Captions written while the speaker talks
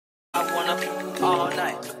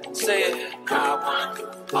night. Say it, I wanna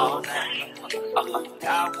do all night.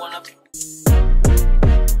 I wanna.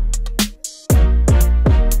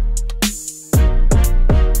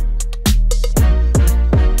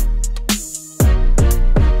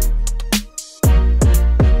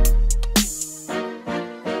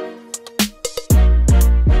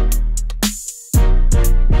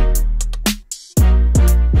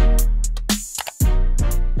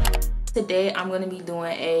 Today I'm going to be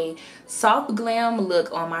doing a soft glam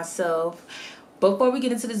look on myself. Before we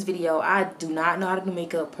get into this video, I do not know how to do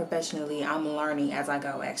makeup professionally. I'm learning as I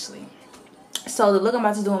go, actually. So the look I'm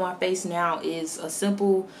about to do on my face now is a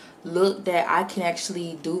simple look that I can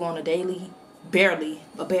actually do on a daily. Barely.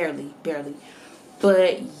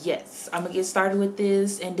 But yes, I'm going to get started with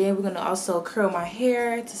this. And then we're going to also curl my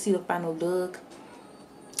hair to see the final look.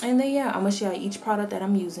 And then yeah, I'm going to show you each product that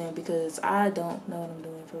I'm using because I don't know what I'm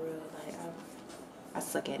doing for real. Like, I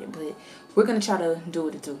suck at it, but we're going to try to do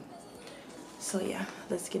what it do. So yeah,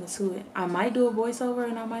 let's get into it. I might do a voiceover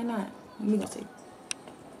and I might not. Let me go see.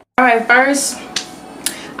 Alright, first,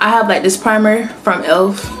 I have like this primer from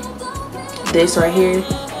e.l.f. This right here.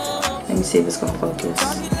 Let me see if it's going to focus.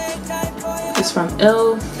 It's from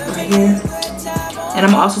e.l.f. right here. And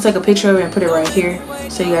I'm going to also take a picture of it and put it right here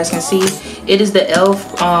so you guys can see. It is the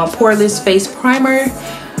e.l.f. Poreless Face Primer.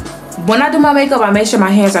 When I do my makeup, I make sure my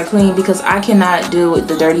hands are clean because I cannot deal with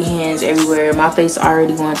the dirty hands everywhere. My face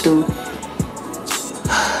already going through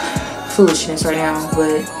foolishness right now.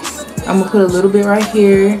 But I'm going to put a little bit right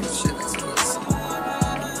here.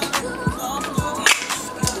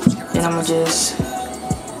 And I'm going to just,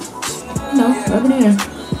 you know, rub it in.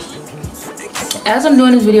 As I'm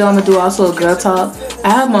doing this video, I'm going to do also a girl talk. I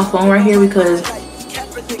have my phone right here because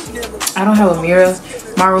I don't have a mirror.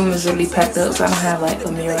 My room is really packed up, so I don't have like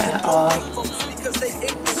a mirror at all.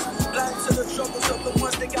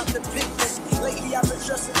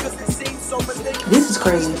 This is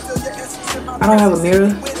crazy. I don't have a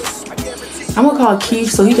mirror. I'm gonna call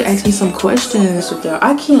Keith so he can ask me some questions with y'all.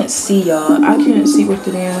 I can't see y'all. I can't see what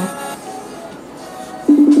the damn.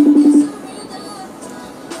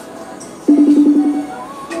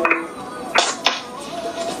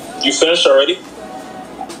 You finished already?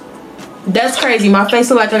 That's crazy. My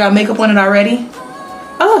face look like I got makeup on it already.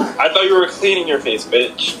 Oh. I thought you were cleaning your face,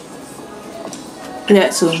 bitch.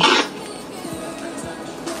 That too.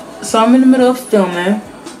 So I'm in the middle of filming.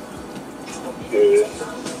 Okay.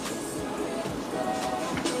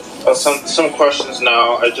 Some questions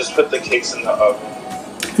now. I just put the cakes in the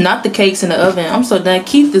oven. Not the cakes in the oven. I'm so done.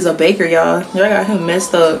 Keith is a baker, y'all. Y'all got him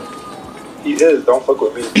messed up. He is. Don't fuck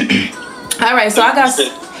with me. Alright, so I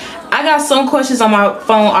got some questions on my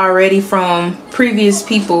phone already from previous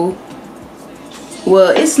people.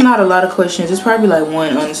 Well, it's not a lot of questions. It's probably like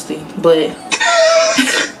one, honestly. But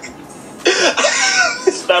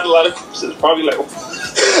it's not a lot of questions. Probably like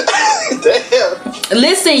damn.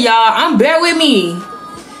 Listen, y'all. Bear with me.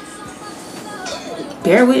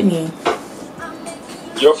 Bear with me.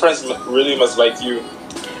 Your friends really must like you.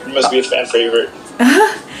 You must be a fan favorite.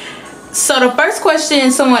 So the first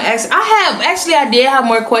question someone asked, I did have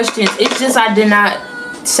more questions. It's just I did not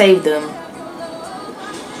save them.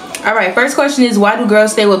 All right, first question is, why do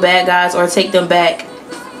girls stay with bad guys or take them back?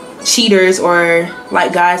 Cheaters or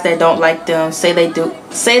like guys that don't like them say they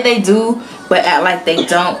do but act like they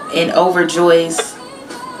don't and overjoys.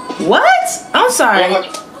 What? I'm sorry.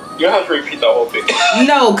 You have to repeat the whole thing.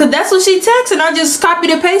 No, because that's what she texted and I just copied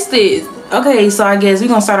and pasted. Okay, so I guess we're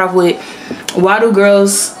gonna start off with, why do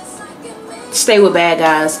girls stay with bad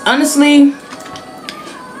guys? Honestly,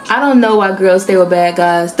 I don't know why girls stay with bad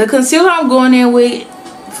guys. The concealer I'm going in with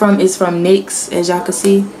is from NYX, as y'all can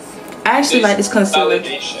see. I actually like this concealer.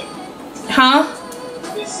 Validation. Huh?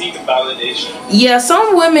 They seek validation. Yeah,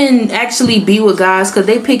 some women actually be with guys because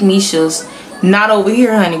they pick niches. Not over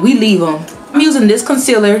here, honey. We leave them. I'm using this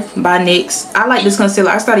concealer by NYX. I like this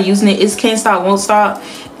concealer. I started using it. It's Can't Stop, Won't Stop.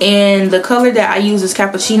 And the color that I use is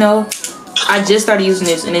Cappuccino. I just started using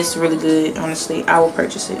this and it's really good. Honestly, I will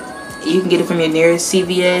purchase it. You can get it from your nearest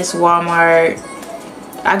CVS, Walmart.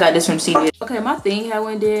 I got this from CVS. Okay, my thing had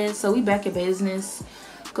went dead, so we back in business.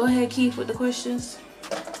 Go ahead, Keith, with the questions.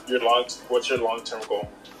 What's your long-term goal?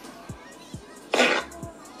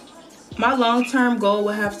 My long-term goal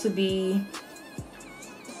would have to be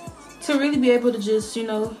to really be able to just, you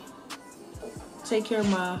know, take care of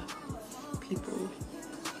my people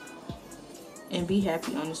and be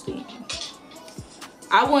happy, honestly.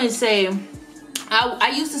 I wouldn't say,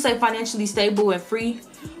 I used to say financially stable and free,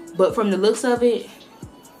 but from the looks of it,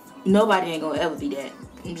 nobody ain't gonna ever be that.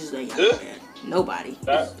 I'm just letting y'all know that. Nobody.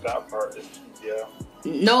 That part is, yeah.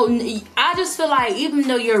 No, I just feel like even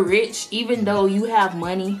though you're rich, even though you have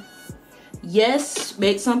money, yes,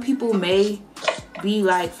 some people may be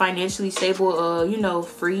like financially stable, you know,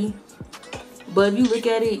 free. But if you look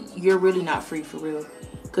at it, you're really not free for real.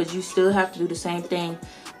 Because you still have to do the same thing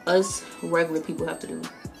us regular people have to do.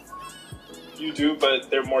 You do, but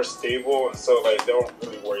they're more stable, so like they don't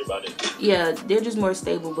really worry about it. Yeah, they're just more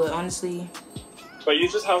stable, but honestly. But you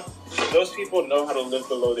just have, those people know how to live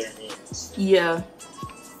below their means. Yeah.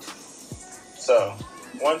 So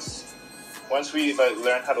once we like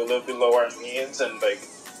learn how to live below our means and like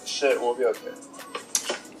shit, we'll be okay.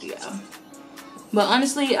 Yeah. But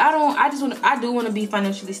honestly, I do want to be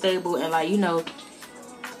financially stable and like, you know,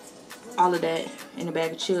 all of that in a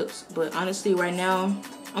bag of chips. But honestly, right now,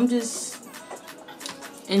 I'm just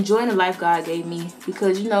enjoying the life God gave me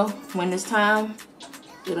because, you know, when it's time,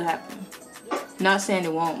 it'll happen. Not saying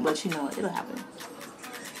it won't, but you know, it'll happen.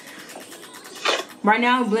 Right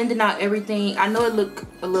now, I'm blending out everything. I know it look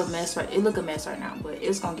a little mess right. It look a mess right now, but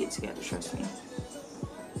it's gonna get together. Trust me.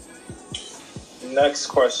 Next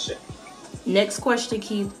question. Next question,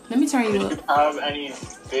 Keith. Let me turn you up. Do you have any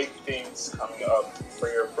big things coming up for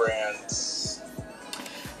your brands?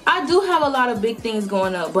 I do have a lot of big things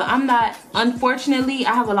going up, but I'm not. Unfortunately,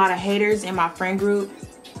 I have a lot of haters in my friend group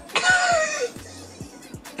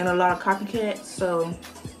and a lot of copycats. So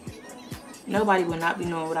nobody will not be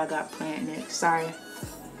knowing what I got planned next. Sorry.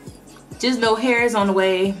 Just know hair is on the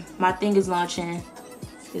way. My thing is launching.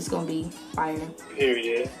 It's gonna be fire.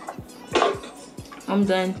 Period. I'm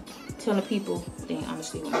done telling people being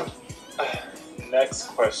honestly with me. Next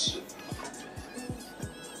question.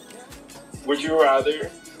 Would you rather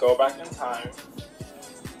go back in time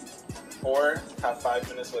or have 5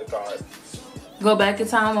 minutes with God? Go back in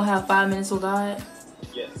time or have 5 minutes with God?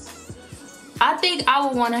 Yes. I think I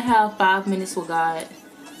would want to have 5 minutes with God.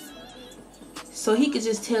 So he could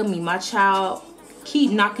just tell me, my child, keep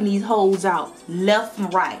knocking these holes out left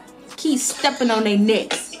and right. Keep stepping on their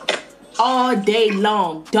necks all day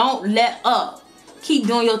long. Don't let up. Keep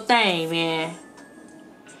doing your thing, man.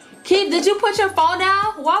 Keith, did you put your phone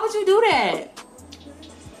down? Why would you do that?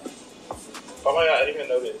 Oh my god, I didn't even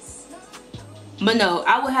notice. But no,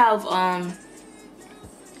 I would have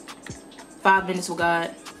 5 minutes with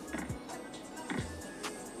God.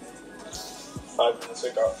 5 minutes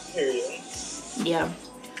with God. Period. Yeah.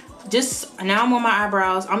 Just now I'm on my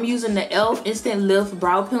eyebrows. I'm using the e.l.f. Instant Lift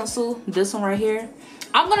Brow Pencil. This one right here.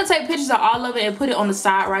 I'm going to take pictures of all of it and put it on the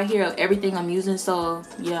side right here of everything I'm using. So,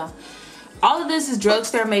 yeah. All of this is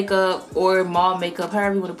drugstore makeup or mall makeup,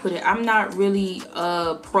 however you want to put it. I'm not really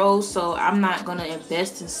a pro, so I'm not going to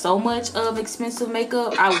invest in so much of expensive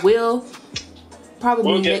makeup. I will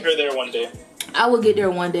probably... We'll get her there one day. I will get there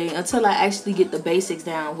one day until I actually get the basics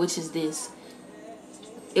down, which is this.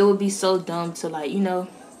 It would be so dumb to like, you know.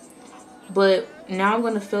 But now I'm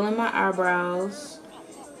going to fill in my eyebrows.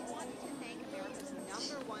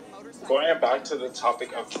 Going back to the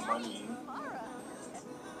topic of money.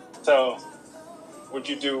 So, would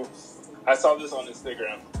you do, I saw this on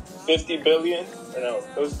Instagram, 50 billion, or no,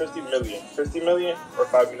 it was 50 million. 50 million or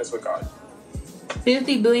 5 minutes with God?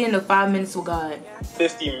 50 billion or 5 minutes with God?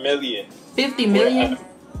 50 million. 50 million?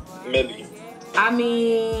 Million. I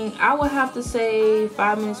mean, I would have to say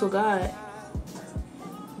 5 minutes with God.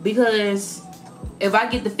 Because if I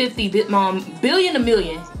get the 50 billion or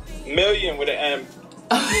million? Million with an M.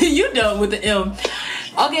 You done with the M.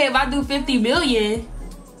 Okay, if I do 50 million,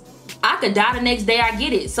 I could die the next day I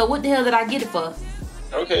get it. So what the hell did I get it for?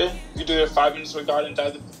 Okay, you do it 5 minutes with God and die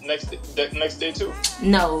the next day too?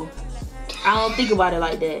 No, I don't think about it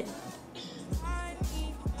like that.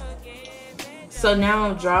 So now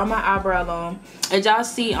I'm drawing my eyebrow on. As y'all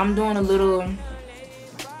see, I'm doing a little,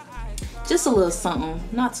 just a little something,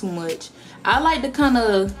 not too much. I like to kind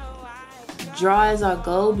of draw as I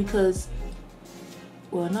go because,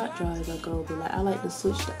 well, not draw as I go, but like I like to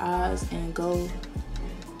switch the eyes and go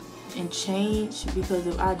and change, because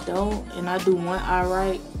if I don't and I do one eye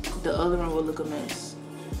right, the other one will look a mess.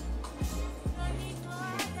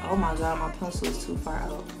 Oh my god, my pencil is too far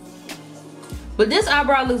out. But this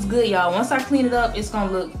eyebrow looks good, y'all. Once I clean it up, it's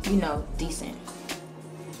gonna look, you know, decent.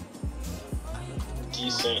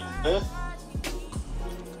 Decent, huh?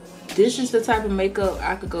 This is the type of makeup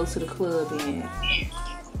I could go to the club in.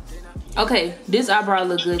 Okay, this eyebrow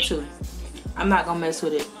look good too. I'm not gonna mess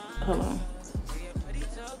with it. Hold on.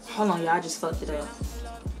 Hold on, y'all. I just fucked it up.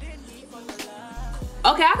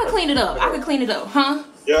 Okay, I could clean it up. I could clean it up, huh?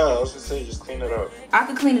 Yeah, I was gonna say, just clean it up. I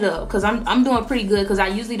could clean it up because I'm doing pretty good, because I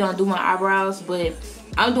usually don't do my eyebrows, but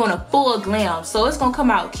I'm doing a full glam, so it's gonna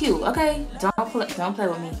come out cute. Okay, don't play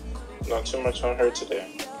with me. Not too much on her today.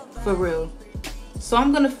 For real. So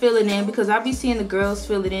I'm gonna fill it in because I be seeing the girls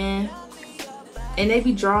fill it in and they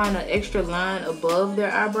be drawing an extra line above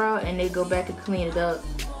their eyebrow and they go back and clean it up.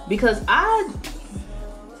 Because okay, that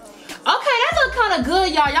look kind of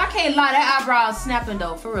good, y'all. Y'all can't lie, that eyebrow is snapping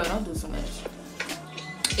though. For real, don't do so much.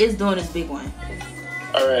 It's doing this big one.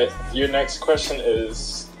 All right, your next question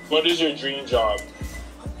is, what is your dream job?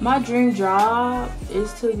 My dream job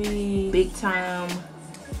is to be big time.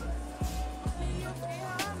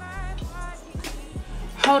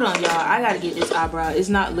 Hold on, y'all. I gotta get this eyebrow. It's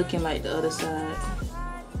not looking like the other side.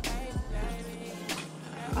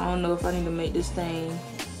 I don't know if I need to make this thing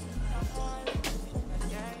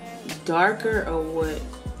darker or what.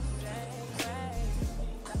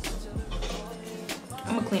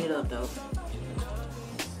 I'm gonna clean it up though.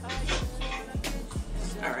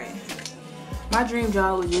 Alright. My dream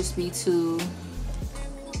job would just be to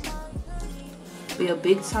be a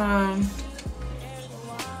big time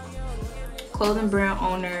clothing brand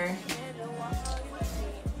owner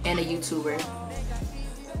and a YouTuber.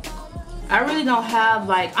 I really don't have,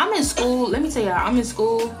 like, I'm in school. Let me tell y'all, I'm in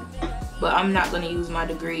school, but I'm not gonna use my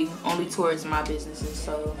degree only towards my businesses,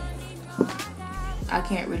 so I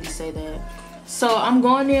can't really say that. So I'm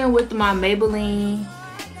going in with my Maybelline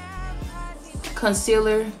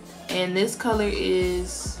concealer, and this color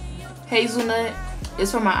is hazelnut.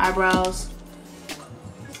 It's for my eyebrows,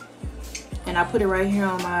 and I put it right here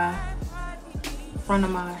on my front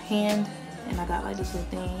of my hand, and I got like this little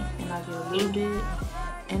thing, and I get a little bit,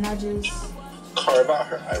 and I just carve out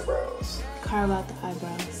her eyebrows. Carve out the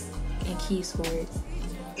eyebrows and keys for it.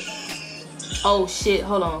 Oh shit,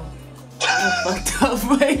 hold on. I fucked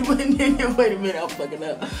up. Wait a minute, I'm fucking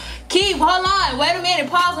up. Keep, hold on, wait a minute,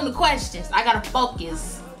 pause on the questions. I gotta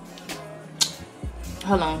focus.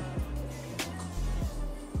 Hold on.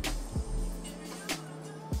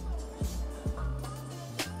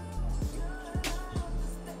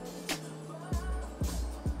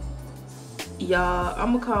 Y'all,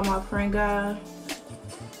 I'm gonna call my friend guy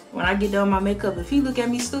when I get done my makeup. If he look at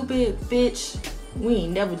me stupid, bitch, we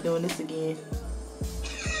ain't never doing this again.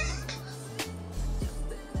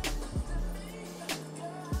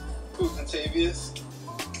 Who's Contavious?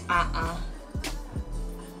 Add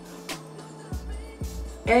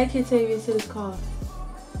Contavious to this call.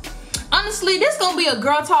 Honestly, this gonna be a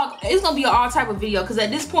girl talk. It's gonna be an all type of video, because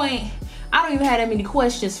at this point, I don't even have that many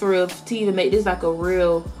questions for real to even make this like a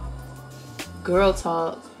real girl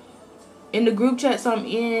talk. In the group chats I'm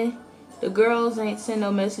in, the girls ain't send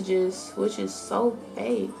no messages, which is so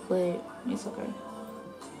fake, but it's okay.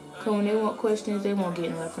 Cause when they want questions, they won't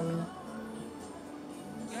get none from me.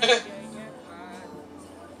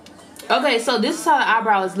 Okay, so this is how the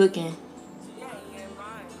eyebrow is looking.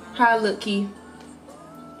 How it look, Key?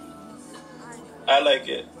 I like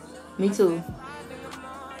it. Me too.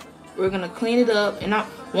 We're gonna clean it up, and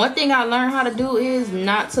one thing I learned how to do is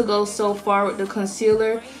not to go so far with the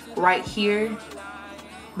concealer right here,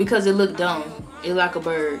 because it look dumb. It like a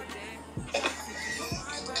bird.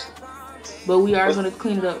 But we are gonna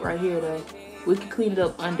clean it up right here though. We can clean it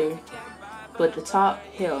up under, but the top,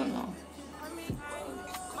 hell no.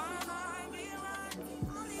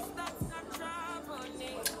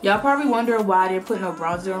 Y'all probably wondering why I didn't put no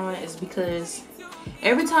bronzer on. It's because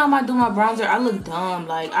every time I do my bronzer, I look dumb.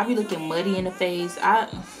 Like, I be looking muddy in the face. I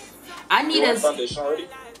need You wearing foundation already?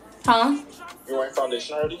 Huh? You wearing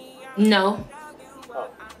foundation already? No. Oh.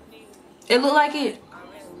 It look like it?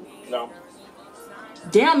 No.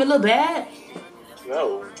 Damn, it look bad?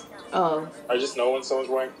 No. Oh. I just know when someone's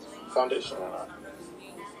wearing foundation or not.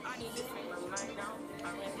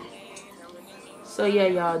 So yeah,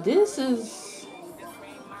 y'all, this is...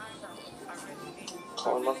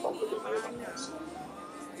 Calling my phone.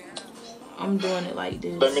 I'm doing it like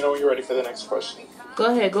this. Let me know when you're ready for the next question. Go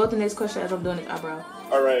ahead, go with the next question as I'm doing this eyebrow.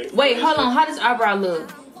 Alright. Wait, hold on. How does eyebrow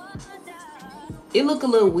look? It look a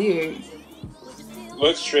little weird.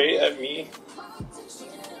 Look straight at me.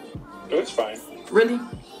 It looks fine. Really?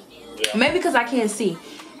 Yeah. Maybe because I can't see.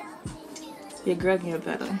 Your girl getting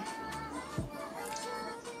better.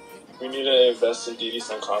 We need to invest in Dee Dee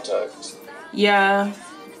some contacts. Yeah.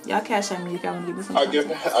 Y'all cash at me if y'all want to give me some. I'll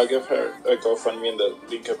give her a GoFundMe in the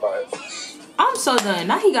link in bio. I'm so done.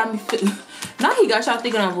 Now he got me. Now he got y'all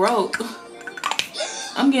thinking I'm broke.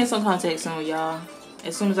 I'm getting some contacts soon, y'all.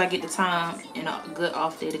 As soon as I get the time and a good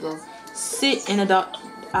off day to go sit in the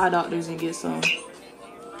eye doctors and get some.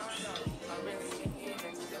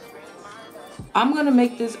 I'm gonna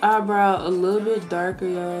make this eyebrow a little bit darker,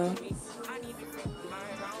 y'all.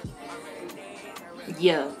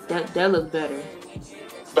 Yeah, that looks better.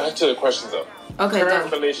 Back to the questions though. Okay, current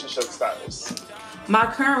go. relationship status. My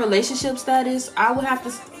current relationship status, I would have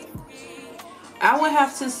to... I would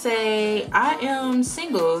have to say I am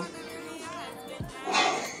single.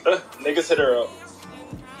 Niggas hit her up.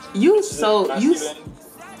 You so you.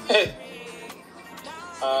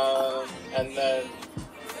 And then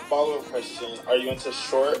follow-up question: are you into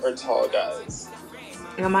short or tall guys?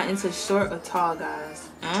 Am I into short or tall guys?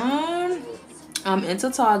 I'm into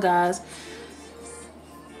tall guys.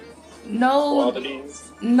 No,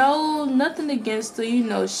 Qualities? no, nothing against the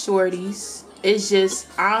shorties. It's just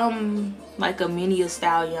I'm like a mini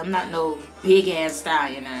stallion. I'm not no big ass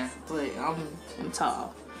stallion now, but I'm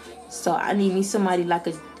tall. So I need me somebody like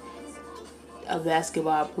a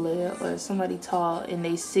basketball player or somebody tall and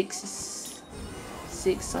they six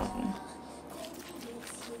something.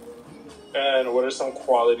 And what are some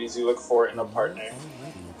qualities you look for in a partner?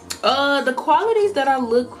 The qualities that I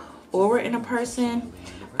look for in a person,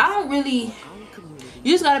 I don't really.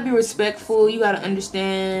 You just gotta be respectful. You gotta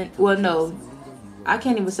understand. Well, no, I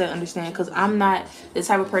can't even say understand because I'm not the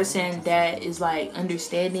type of person that is like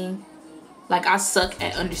understanding. Like I suck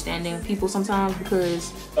at understanding people sometimes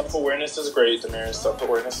because self-awareness is great, Damaris.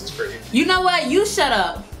 Self-awareness is great. You know what? You shut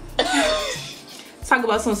up. Talk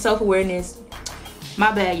about some self-awareness.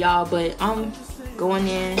 My bad, y'all, but I'm going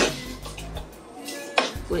in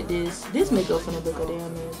with this. This makeup finna look a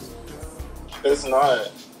damn mess. It's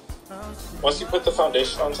not. Once you put the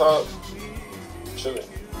foundation on top, chilling.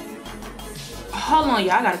 Hold on,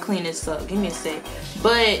 y'all. I gotta clean this up. Give me a sec.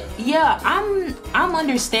 But yeah, I'm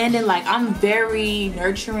understanding. Like I'm very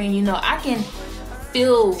nurturing. You know, I can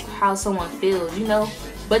feel how someone feels. You know,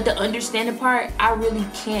 but the understanding part, I really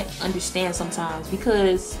can't understand sometimes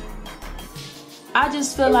because I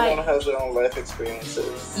just feel Everyone like has their own life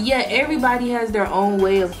experiences. Yeah, everybody has their own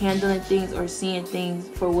way of handling things or seeing things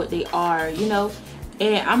for what they are, you know.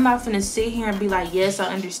 And I'm not finna sit here and be like, yes,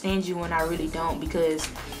 I understand you when I really don't, because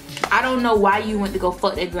I don't know why you went to go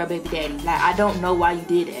fuck that girl baby daddy. Like, I don't know why you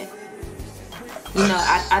did that. You know,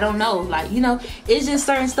 I don't know. Like, you know, it's just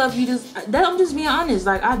certain stuff you just, I'm just being honest.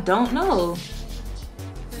 Like, I don't know.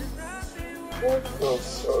 Oh,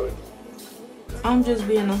 sorry. I'm just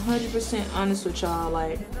being 100% honest with y'all.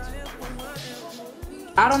 Like,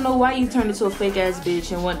 I don't know why you turned into a fake ass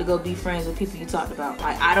bitch and wanted to go be friends with people you talked about.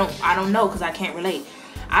 Like, I don't know, because I can't relate.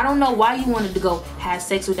 I don't know why you wanted to go have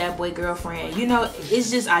sex with that boy girlfriend. You know,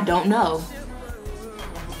 it's just, I don't know.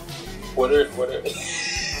 What are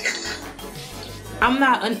I'm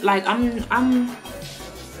not like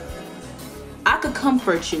I could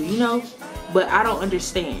comfort you, you know, but I don't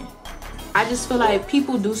understand. I just feel like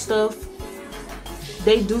people do stuff.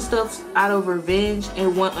 They do stuff out of revenge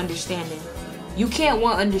and want understanding. You can't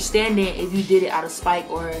want understanding if you did it out of spite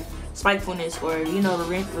or spitefulness or, you know,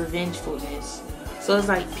 revengefulness. So it's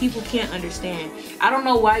like people can't understand. I don't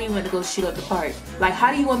know why you went to go shoot up the park. Like,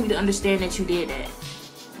 how do you want me to understand that you did that?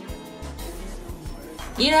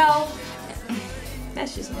 You know,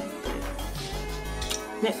 that's just me.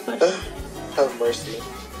 Next question. Have mercy.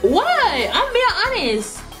 What? I'm being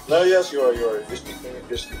honest. No, yes, you are. You're speaking.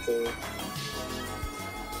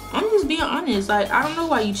 I'm just being honest. Like, I don't know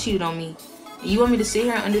why you cheated on me. You want me to sit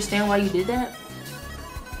here and understand why you did that?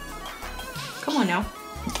 Come on now.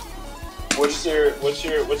 What's your big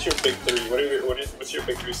three? What's your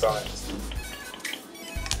big three signs?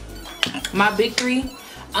 My big three.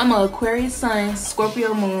 I'm a Aquarius Sun,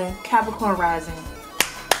 Scorpio Moon, Capricorn Rising.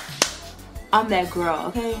 I'm that girl,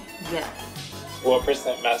 okay? Yeah. What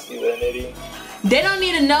percent masculinity? They don't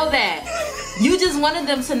need to know that. You just wanted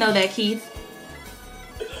them to know that, Keith.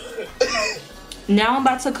 Now I'm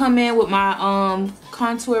about to come in with my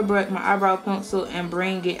contour brush, my eyebrow pencil, and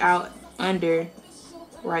bring it out under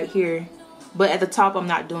right here. But at the top I'm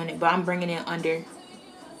not doing it, but I'm bringing it under.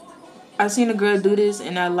 I seen a girl do this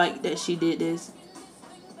and I like that she did this.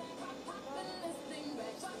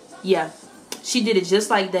 Yeah, she did it just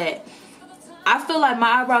like that. I feel like my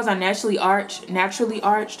eyebrows are naturally arched,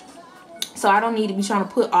 so I don't need to be trying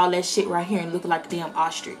to put all that shit right here and look like a damn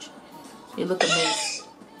ostrich. It look a mess.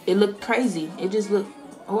 It looked crazy. It just looked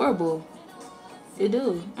horrible. It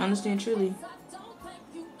do. Honestly and truly.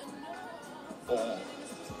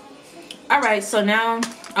 Alright, so now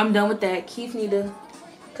I'm done with that. Keith need to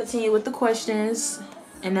continue with the questions.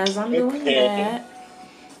 And as I'm doing that,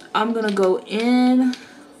 I'm going to go in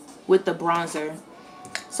with the bronzer.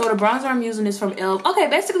 So the bronzer I'm using is from e.l.f. Okay,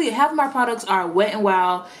 basically half of my products are Wet n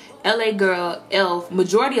Wild, LA Girl, e.l.f.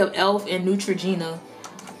 Majority of e.l.f. and Neutrogena.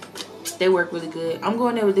 They work really good. I'm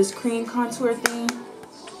going in with this cream contour thing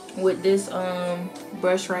with this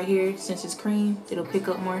brush right here. Since it's cream, it'll pick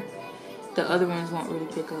up more. The other ones won't really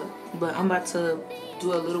pick up. But I'm about to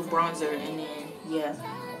do a little bronzer and then, yeah.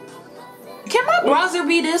 Can my bronzer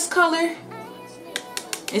be this color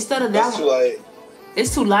instead of that one?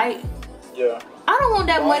 It's too light. Yeah. I don't want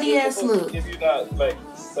that Bronzer muddy is ass supposed to look. give you that like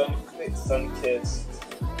sun kids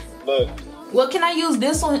look. Well, can I use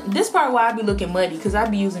this one? This part why I be looking muddy, because I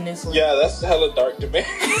be using this one. Yeah, that's hella dark to me.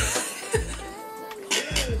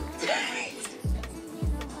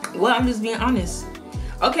 Well, I'm just being honest.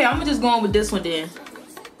 Okay, I'm gonna just go on with this one then.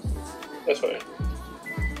 That's fine.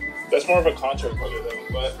 That's more of a contour color though,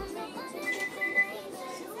 but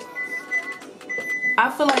I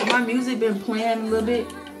feel like my music been playing a little bit.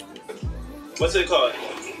 what's it called?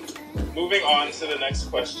 Moving on to the next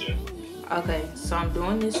question. Okay, so I'm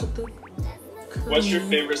doing this with the What's your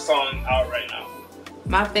favorite song out right now?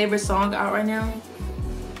 My favorite song out right now?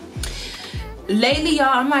 Lately, y'all,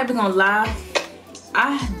 I'm not even gonna lie.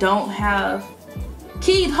 I don't have...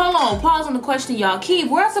 Keith, hold on. Pause on the question, y'all. Keith,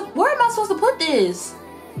 where am I supposed to put this?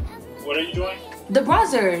 What are you doing? The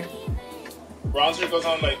bronzer. Bronzer goes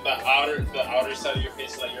on like the outer side of your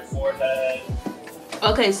face, like your forehead.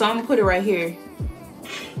 Okay, so I'm gonna put it right here.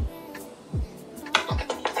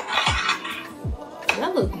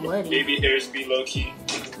 That look muddy. Baby hairs be low key.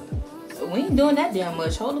 We ain't doing that damn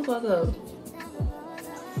much. Hold the fuck up.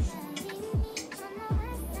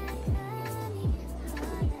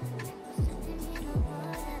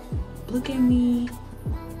 Look at me.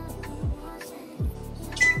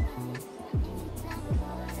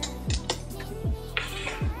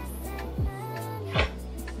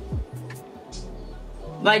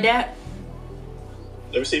 Like that?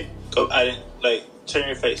 Let me see. Go. I didn't like turn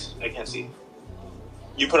your face. I can't see.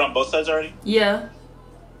 You put on both sides already? Yeah.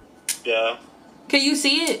 Yeah. Can you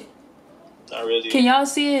see it? Not really. Can y'all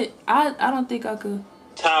see it? I don't think I could.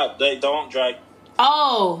 Tap. Like don't drag.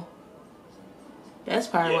 Oh. That's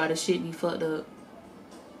probably Yeah. why the shit be fucked up.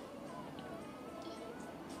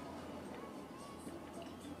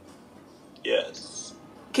 Yes.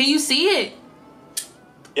 Can you see it?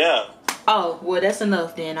 Yeah. Oh, well, that's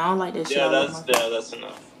enough then. I don't like that shit. Yeah, that's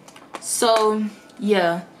enough. So,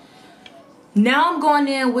 yeah. Now I'm going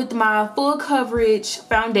in with my full coverage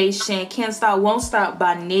foundation, Can't Stop, Won't Stop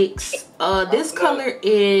by NYX. This color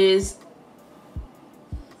is...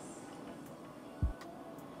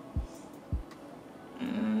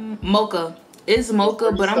 mocha. It's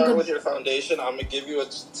mocha, but I'm gonna gonna... with your foundation. I'm gonna give you a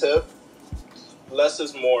tip. Less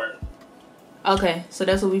is more. Okay, so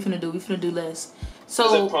that's what we finna do. We finna do less. Is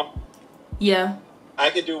So, it pump? yeah. I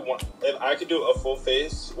could do one. If I could do a full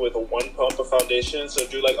face with one pump of foundation, so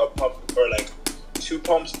do like a pump or like 2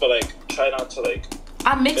 pumps, but like try not to like.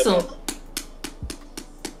 I mix them.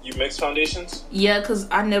 You mix foundations? Yeah, because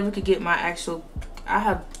I never could get my actual... I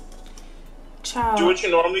have... Child. Do what you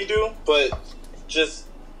normally do, but just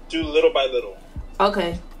do little by little.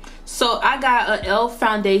 Okay. So I got a e.l.f.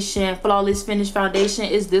 foundation, Flawless Finish foundation.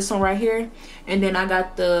 Is this one right here. And then I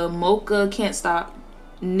got the Mocha Can't Stop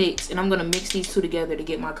NYX. And I'm going to mix these two together to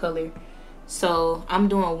get my color. So I'm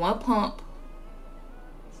doing 1 pump.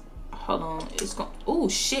 Hold on. It's going... Oh,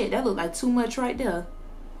 shit. That look like too much right there.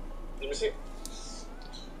 Let me see.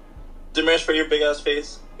 Diminish for your big ass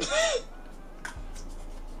face.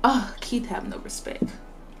 Oh, Keith have no respect.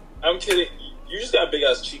 I'm kidding. You just got big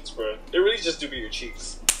ass cheeks, bro. It really just do be your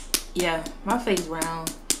cheeks. Yeah, my face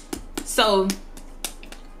round. So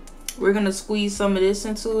we're gonna squeeze some of this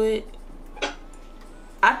into it.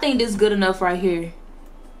 I think this is good enough right here,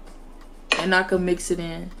 and I can mix it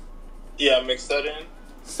in. Yeah, mix that in.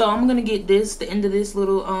 So I'm gonna get this, the end of this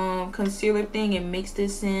little concealer thing, and mix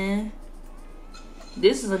this in.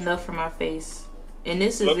 This is enough for my face, and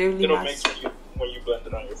this is literally it'll my... mix when you blend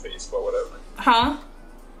it on your face, but whatever. Huh?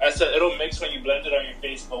 I said it'll mix when you blend it on your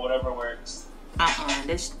face, but whatever works.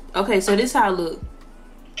 This... Okay, so this how I look.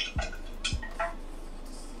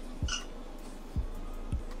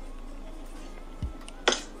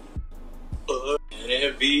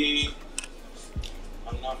 Heavy.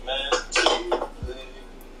 I'm not meant to play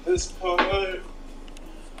this part.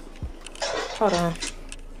 Hold on.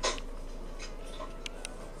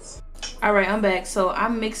 Alright, I'm back. So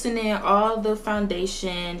I'm mixing in all the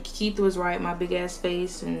foundation. Keith was right, my big ass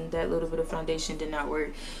face and that little bit of foundation did not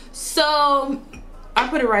work. So I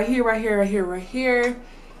put it right here, right here, right here, right here.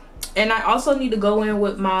 And I also need to go in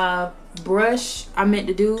with my brush I meant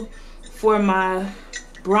to do for my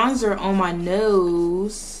bronzer on my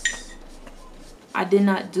nose. I did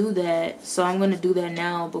not do that. So I'm going to do that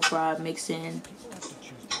now before I mix in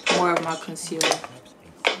more of my concealer.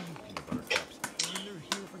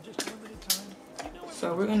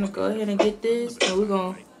 So we're gonna go ahead and get this, and we're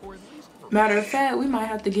gonna, matter of fact, we might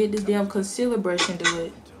have to get this damn concealer brush and do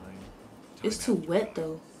it. It's too wet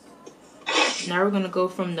though. Now we're gonna go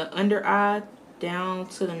from the under eye down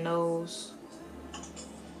to the nose.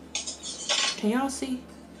 Can y'all see?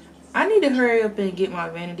 I need to hurry up and get my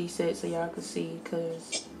vanity set so y'all can see,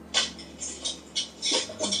 cause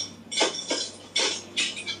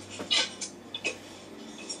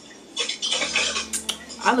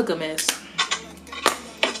I look a mess.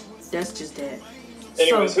 That's just that.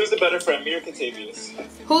 Anyways, So, who's the better friend, me or Contavious?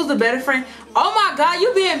 who's the better friend? Oh my God,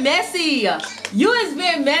 you being messy. You is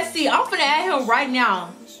being messy. I'm finna add him right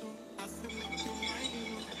now.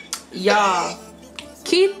 Y'all,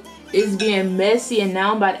 Keith is being messy, and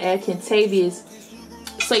now I'm about to add Contavious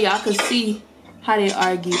so y'all can see how they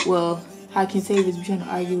argue. Well, how Contavious be trying to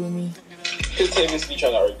argue with me. Contavious be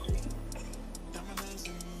trying to argue.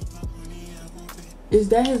 Is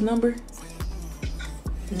that his number?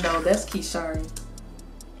 No, that's Keishari.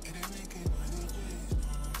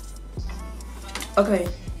 Okay,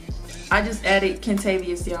 I just added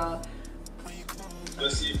Contavious, y'all.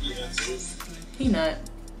 Let's see if he answers. He not.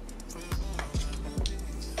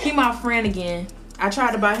 He my friend again. I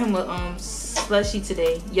tried to buy him a slushie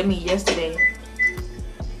today. Yesterday.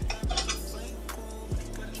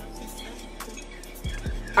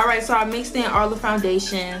 All right, so I mixed in all the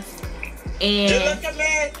foundations, and You look a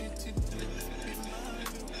mess.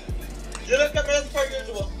 You look a mess per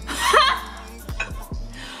usual.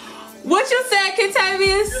 what you said,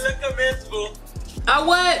 Contavious? You look a mess, boo.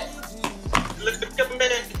 What? You look a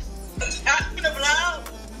mess. Out to the blow.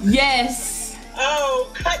 Yes. Oh,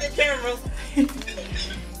 cut the camera.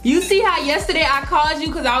 You see how yesterday I called you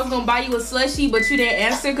because I was gonna buy you a slushie, but you didn't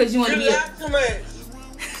answer because you want to You be. laugh too much.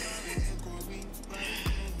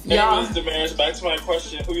 Y'all. Anyways, Damaris, back to my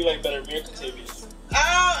question. Who you like better, me or Contavious?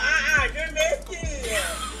 Oh, you're messy.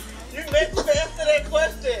 You messy to answer that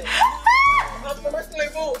question. Unfortunately,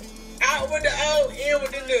 boo, out with the old, in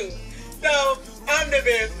with the new. So, I'm the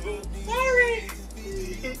best, boo. Sorry.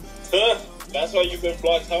 That's why you've been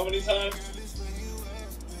blocked how many times?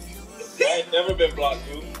 I ain't never been blocked,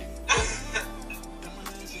 dude.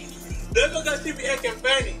 That's because she be acting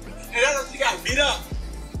funny. And that's why she got beat up.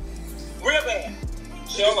 Real bad.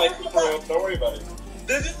 She don't like people, don't worry about it.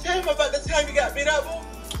 Did you tell him about the time you got beat up,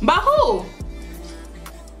 boo? By who?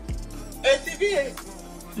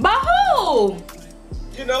 SCB. By who?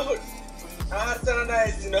 You know who? I sound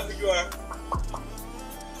nice. You know who you are.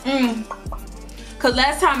 Cause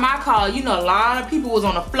last time I called, you know, a lot of people was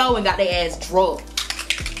on the floor and got their ass drugged.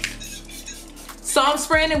 So I'm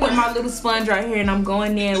spraying it with my little sponge right here, and I'm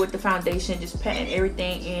going in with the foundation, just patting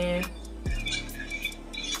everything in.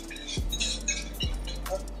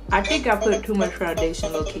 I think I put too much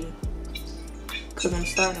foundation, low key, cause I'm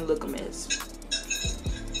starting to look a mess.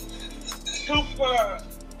 Super.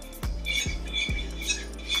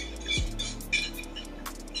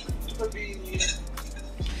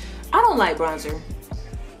 I don't like bronzer.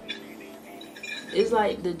 It's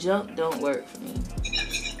like the junk don't work for me.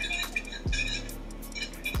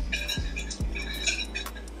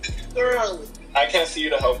 Thoroughly. I can't see you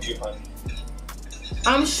to help you, hon.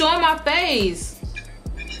 I'm showing my face.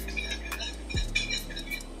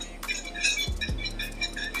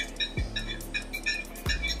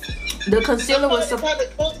 The concealer was supposed to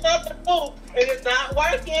cook something, and it's not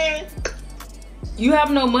working. You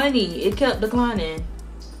have no money. It kept declining.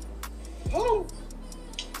 Who?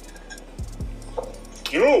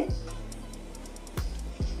 You.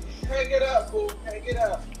 Hang it up, boo. Hang it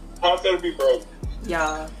up. How's that be broke?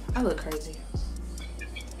 Y'all, I look crazy.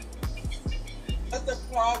 That's the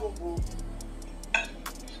problem, boo.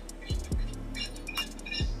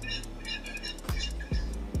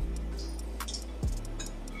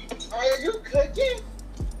 Are you cooking?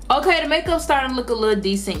 Okay, the makeup's starting to look a little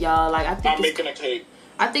decent, y'all. Like I think I'm making a cake.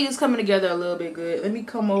 I think it's coming together a little bit good. Let me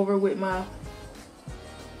come over with my.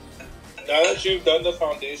 Now that you've done the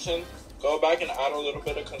foundation, go back and add a little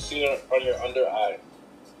bit of concealer on your under eye.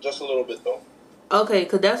 Just a little bit, though. Okay,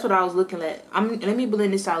 cause that's what I was looking at. Let me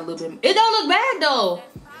blend this out a little bit. It don't look bad though.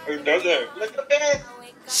 It doesn't. Look at that.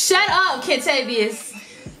 Shut up, Contavious.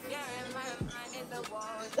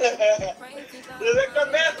 You look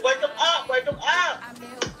a mess. Wake him up. Wake him up.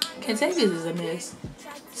 Contavious is a mess.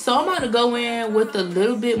 So I'm about to go in with a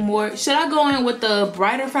little bit more. Should I go in with the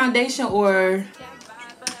brighter foundation or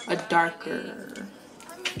a darker?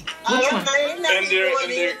 Which one?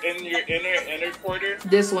 In your inner quarter.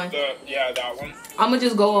 This one. Yeah, that one. I'm gonna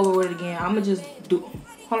just go over it again. I'm gonna just do.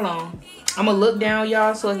 Hold on. I'm gonna look down,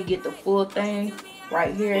 y'all, so I can get the full thing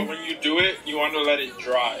right here. But when you do it, you want to let it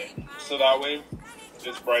dry, so that way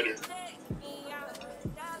it's brighter.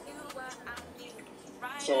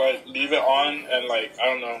 So like leave it on and like I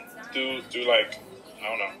don't know, do like I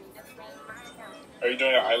don't know. Are you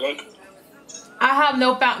doing an eye look? I have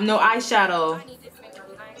no eyeshadow.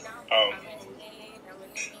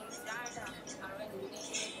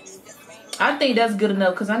 I think that's good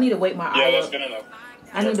enough because I need to wake my eye Yeah, that's up. good enough.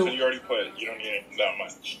 I need to. You already put it. You don't need it that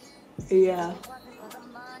much. Yeah.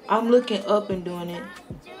 I'm looking up and doing it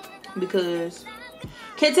because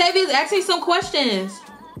Kentavia's asking some questions.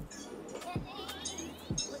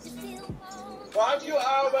 Why do you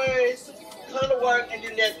always come to work and do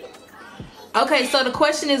nothing? Okay, so the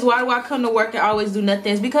question is, why do I come to work and always do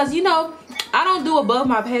nothing? It's because, you know, I don't do above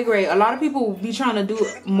my pay grade. A lot of people be trying to do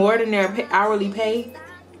more than their hourly pay.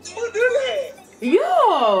 Who do that?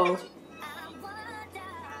 Yo.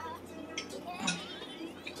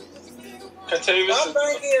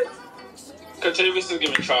 Kentavious is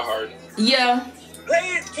giving try hard. Yeah.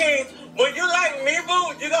 Please, King, when you like me,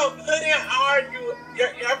 boo, you gonna put in hard your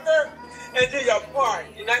effort and do your part.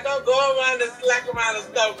 You're not gonna go around and slack around and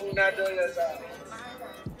stuff when you're not doing your job.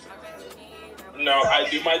 No, I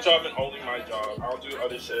do my job and only my job. I don't do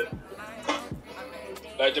other shit.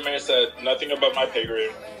 Like the mayor said, nothing above my pay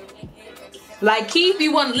grade. Like Keith,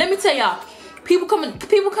 let me tell y'all, people coming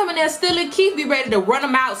there stealing. Keith be ready to run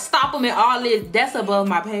them out, stop them, and all this. That's above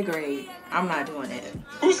my pay grade. I'm not doing that.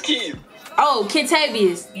 Who's Keith? Oh,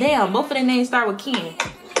 Kentavious. Damn, both of their names start with Ken.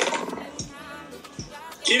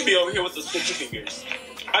 Keith be over here with the sticky fingers.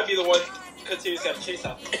 I'd be the one Kentavious got to chase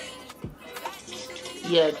after.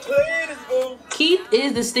 Yeah. Please, boo. Keith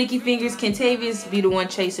is the sticky fingers. Kentavious be the one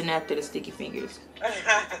chasing after the sticky fingers.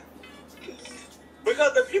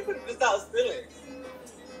 Because the people need to stop stealing.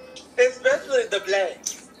 Especially the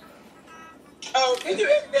blacks. Oh, can you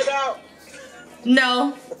edit that out?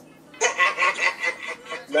 No.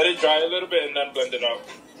 Let it dry a little bit and then blend it out.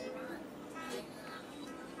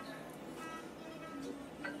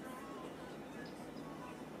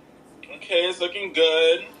 Okay, it's looking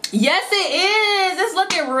good. Yes, it is. It's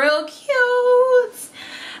looking real cute.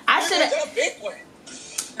 I should have. a big one.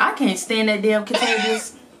 I can't stand that damn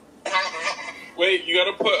Kentavious. Wait, you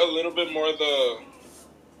gotta put a little bit more of the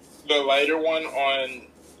lighter one on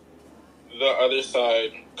the other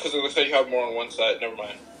side because it looks like you have more on one side. Never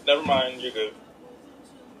mind. Never mind. You're good.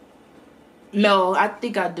 No, I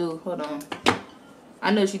think I do. Hold on.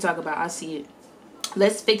 I know what you talk about. I see it.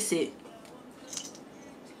 Let's fix it.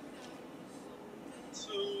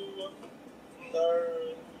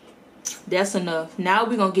 2/3. That's enough. Now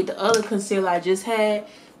we're going to get the other concealer I just had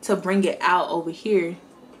to bring it out over here.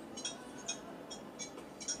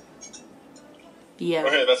 Yeah.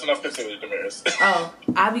 Okay, that's enough concealer, Damaris. Oh,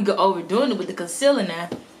 I be overdoing it with the concealer now.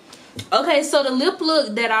 Okay, so the lip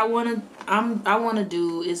look that I wanna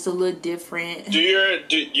do is a little different. Do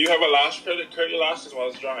you have a lash curl your lashes while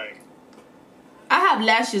it's drying? I have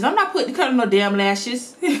lashes. I'm not putting no damn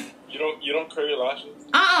lashes. You don't curl your lashes?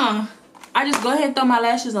 I just go ahead and throw my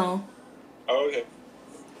lashes on. Oh, okay.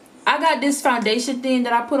 I got this foundation thing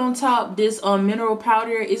that I put on top. This mineral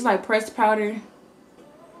powder. It's like pressed powder.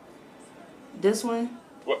 This one.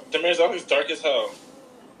 What? Damaris, that looks dark as hell.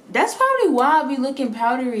 That's probably why I be looking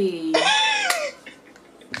powdery.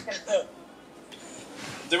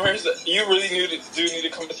 Damaris, you really do need to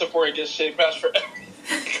come to support and get shade patch for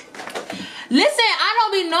Listen, I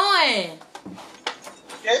don't be knowing.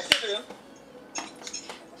 Yes, you do.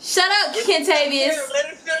 Shut up, Kentavious.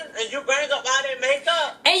 And you bring up all that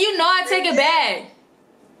makeup. And you know I take it back.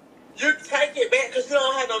 You take it back because you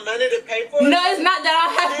don't have no money to pay for it? No, it's not that I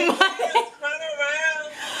don't have money. Turn around.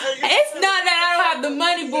 It's not that I don't have the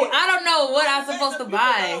money, boo. I don't know what I'm supposed to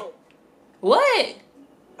buy. What?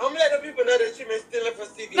 I'm gonna let the people know that you've been stealing from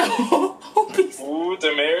CVS. Ooh,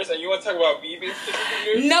 Damaris, and you want to talk about me being sticky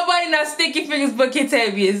fingers? Nobody not sticky fingers but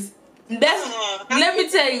Kentavious. Let me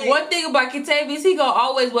tell you one thing about Kentavious. He gonna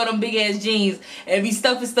always wear them big ass jeans and be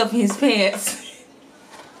stuffing stuff in his pants.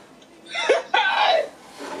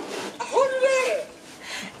 Who did that?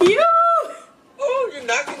 You. Oh, you're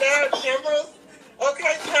knocking down cameras?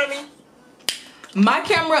 Okay, Tommy. My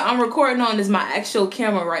camera I'm recording on is my actual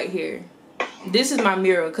camera right here. This is my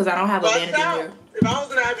mirror because I don't have a vanity mirror. If I was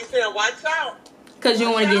gonna have you saying, watch out. Because you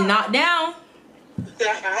don't want to get knocked down.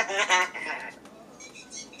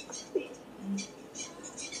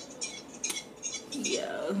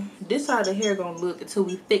 Yeah, this how the hair gonna look until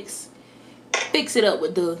we fix it up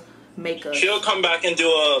with the makeup. She'll come back and do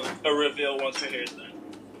a reveal once her hair's done.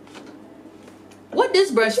 What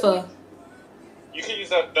this brush for? You can use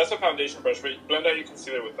that. That's a foundation brush, but blend out your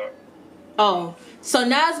concealer with that. Oh, so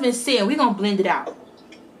now it's been sitting. We're gonna blend it out.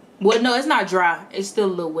 Well, no, it's not dry. It's still a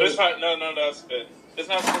little wet. It's fine. No, that's good. It's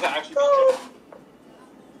not supposed to actually be dry.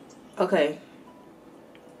 Okay.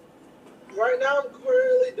 Right now, I'm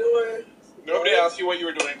currently doing. Nobody asked you what you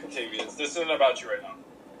were doing, Kentavious. This isn't about you right now.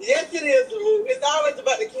 Yes, it is, Lou. It's always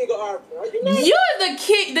about the king of Arthur. Are you know? You're the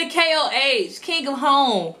king, the KOH, king of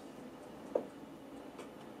home.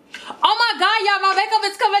 Oh my god, y'all, my makeup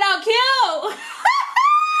is coming out cute.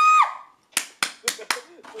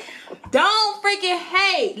 Don't freaking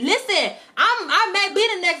hate. Listen, I may be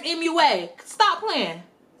the next MUA. Stop playing.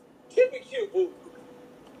 Keep it cute, boo.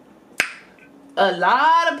 A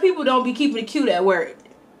lot of people don't be keeping it cute at work.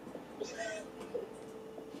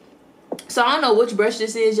 So I don't know which brush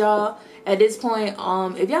this is, y'all. At this point,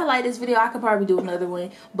 if y'all like this video, I could probably do another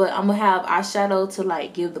one. But I'm gonna have eyeshadow to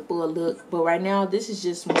like give the full look. But right now, this is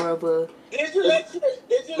just more of a.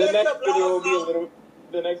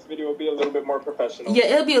 The next video will be a little bit more professional. Yeah,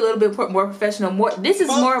 it'll be a little bit more professional. This is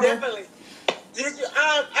more of a. Did you?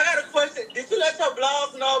 I got a question. Did you let your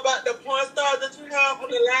blogs know about the porn stars that you have on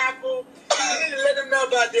the live pool? You need to let them know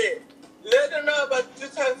about that. Let them know about you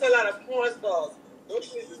trying to sell out of porn stars.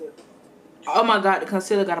 Oh my god, the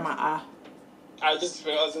concealer got in my eye. I just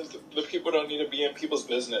feel as if the people don't need to be in people's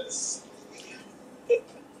business.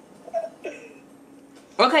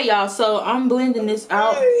 Okay, y'all. So I'm blending this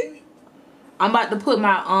out. I'm about to put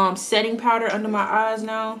my setting powder under my eyes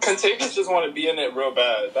now. Contagious just want to be in it real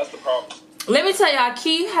bad. That's the problem. Let me tell y'all,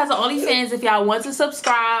 Key has an OnlyFans. If y'all want to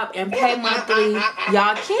subscribe and pay monthly,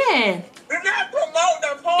 y'all can. We're not promoting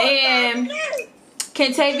the porn. And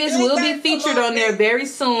Kentavious will be featured on there very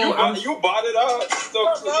soon. You bought it up.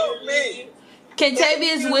 So promote me.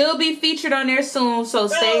 Kentavious will be featured on there soon, so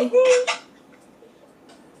stay.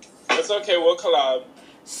 It's okay, we'll collab.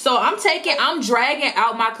 So I'm dragging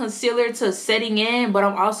out my concealer to setting in, but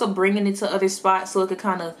I'm also bringing it to other spots so it could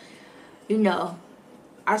kind of, you know,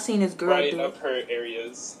 I seen this girl brighten up her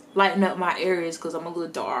areas. Lighten up my areas because I'm a little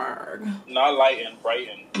dark. Not lighten,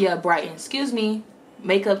 brighten. Yeah, brighten. Excuse me.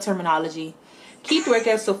 Makeup terminology. Keith work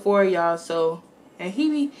at Sephora, y'all, so, and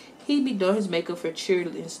he be doing his makeup for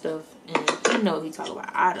cheerleading and stuff, and he know what he talk about.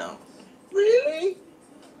 I don't. Really?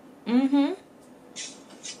 Mm-hmm.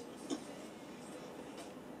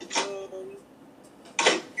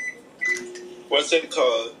 What's it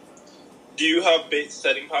called? Do you have base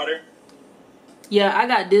setting powder? Yeah, I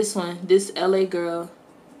got this one. This LA girl.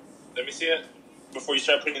 Let me see it. Before you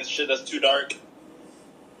start putting in shit that's too dark.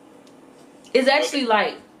 It's actually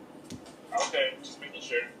like. Okay, just making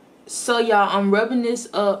sure. So y'all, I'm rubbing this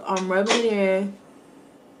up. I'm rubbing it in.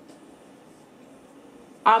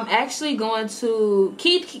 I'm actually going to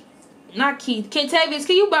Kentavious,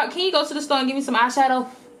 can you go to the store and give me some eyeshadow?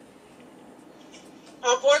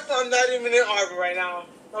 Unfortunately, I'm not even in Arbor right now.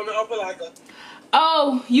 I'm in Opelika.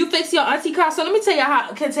 Oh, you fix your auntie car. So let me tell you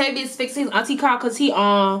how Kentavious fixed his auntie car, because he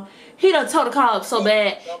done tore the car up so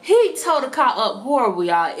bad. He tore the car up horrible,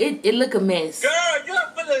 y'all. It look a mess. Girl, you're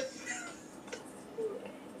full of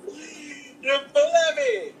you're full of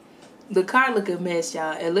it. The car look a mess,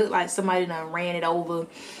 y'all. It looked like somebody done ran it over.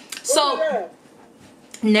 So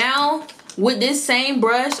now with this same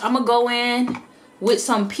brush, I'm gonna go in with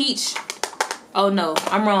some peach. Oh no,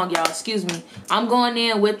 I'm wrong, y'all. Excuse me. I'm going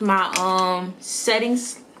in with my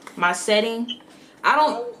settings. My setting.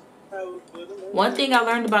 One thing I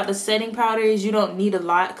learned about the setting powder is you don't need a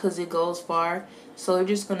lot because it goes far. So we're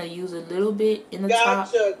just gonna use a little bit in the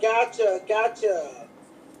top. Gotcha.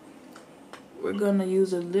 We're gonna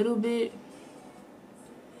use a little bit.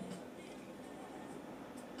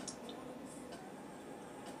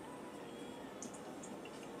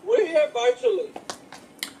 We're here virtually.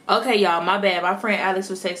 Okay, y'all, my bad. My friend Alex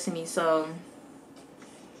was texting me, so.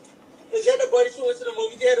 Is that the boy that you went to the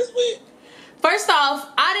movie theaters with? First off,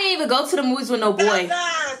 I didn't even go to the movies with no boy.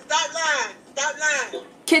 Stop lying.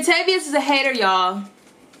 Kentavious is a hater, y'all.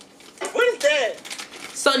 What is that?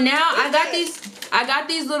 So now I got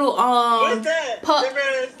these little What is that?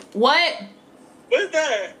 What? What is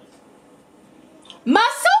that? My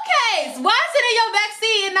suitcase. Why is it in your back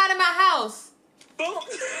seat and not in my house?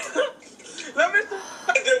 Let me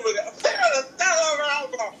deal with it.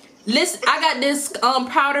 Listen, I got this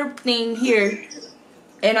powder thing here,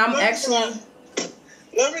 and I'm actually.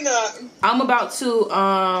 Let me not. I'm about to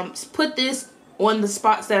put this on the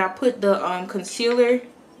spots that I put the concealer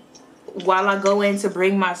while I go in to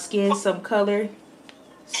bring my skin some color.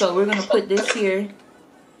 So we're gonna put this here.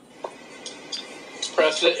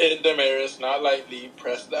 Press it in, Damaris, not lightly.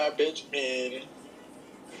 Press that bitch in.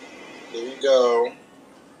 There you go.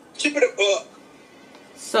 Keep it a buck.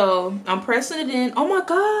 So I'm pressing it in. Oh my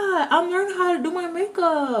god, I'm learning how to do my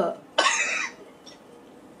makeup.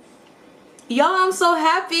 Y'all, I'm so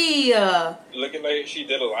happy. Looking like she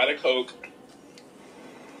did a lot of coke.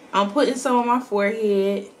 I'm putting some on my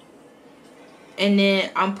forehead. And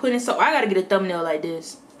then I'm putting some. I gotta get a thumbnail like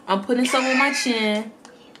this. I'm putting some on my chin.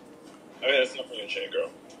 Oh yeah, that's enough for your chin, girl.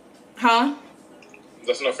 Huh?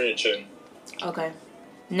 That's enough for your chin. Okay.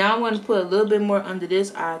 Now I'm gonna put a little bit more under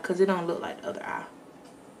this eye because it don't look like the other eye.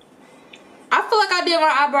 feel like I did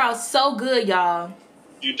my eyebrows so good, y'all.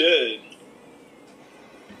 You did.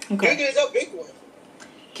 Okay. You did a big one.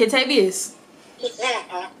 Kentavious.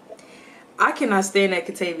 I cannot stand that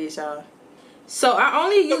Kentavious, y'all. So I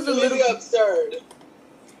only use a little. Absurd.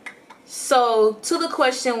 So to the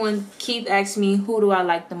question when Keith asked me who do I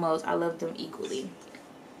like the most, I love them equally.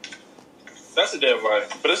 That's a damn lie,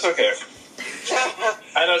 but it's okay.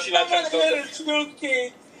 I know she's not trying to start the truth,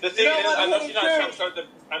 Keith. The thing is, I know she's not trying to start the.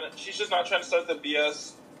 She's just not trying to start the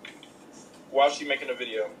BS while she's making a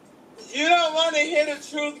video. You don't want to hear the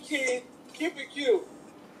truth, Keith. Keep it cute.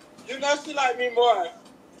 You know she like me more.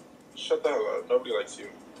 Shut the hell up. Nobody likes you.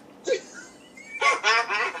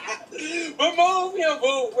 Remove him,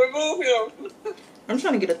 boo. Remove him. I'm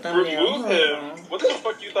trying to get a thumbnail. Remove him? What the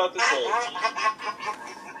fuck you thought this was?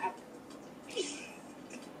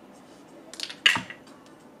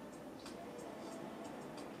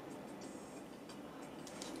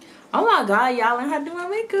 Oh my god, y'all learn how to do my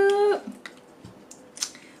makeup.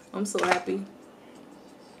 I'm so happy.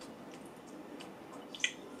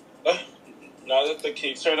 Now that the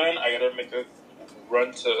cakes are done, I gotta make a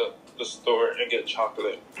run to the store and get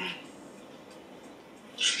chocolate.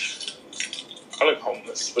 I look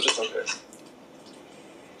homeless, but it's okay.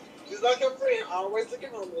 She's like your friend, always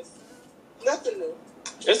looking homeless. Nothing new.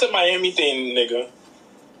 It's a Miami thing, nigga.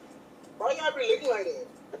 Why you gotta be looking like that?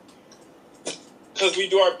 Because we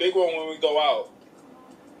do our big one when we go out.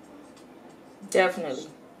 Definitely.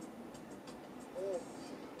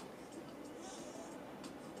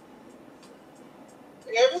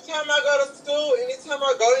 Every time I go to school, anytime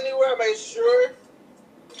I go anywhere, I make sure.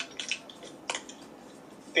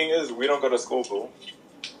 Thing is, we don't go to school, boo.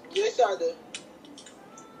 Yes, I do.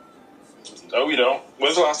 No, we don't.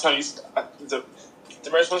 When's the last time you...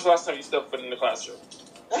 Damaris, when's the last time you stepped foot in the classroom?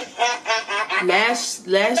 Last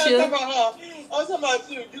I'm year. talking about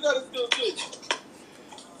you. You go to school too.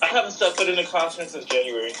 I haven't stepped foot in the classroom since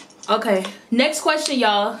January. Okay. Next question,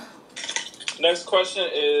 y'all. Next question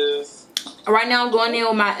is... Right now I'm going in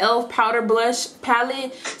with my e.l.f. powder blush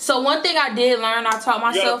palette. So one thing I did learn, I taught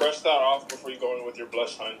myself... You gotta brush that off before you go in with your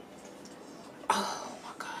blush, hun. Oh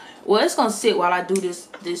my god. Well, it's gonna sit while I do this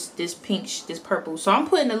pink, this purple. So I'm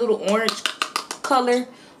putting a little orange color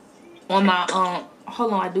on my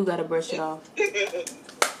hold on, I do gotta brush it off.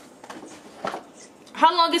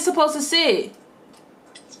 How long is it supposed to sit?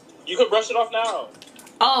 You can brush it off now.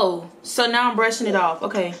 Oh, so now I'm brushing it off.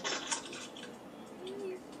 Okay.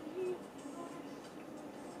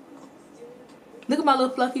 Look at my little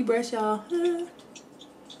fluffy brush, y'all.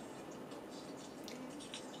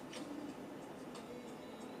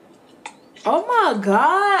 Oh my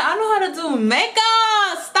god, I know how to do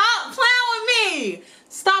makeup. Stop playing with me.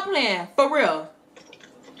 Stop playing, for real.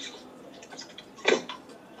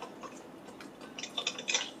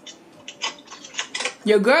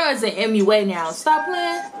 Your girl is an MUA now. Stop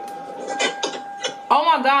playing. Oh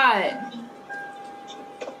my god.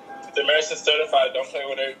 Damaris is certified. Don't play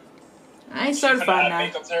with her. I ain't certified now.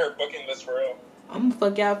 Makeup to her booking list for real. I'm gonna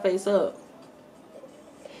fuck y'all face up.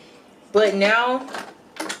 But now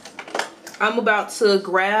I'm about to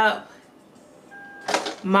grab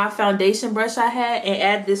my foundation brush I had and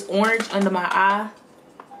add this orange under my eye.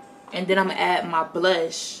 And then I'm gonna add my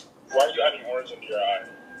blush. Why are you adding orange under your eye?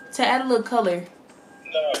 To add a little color.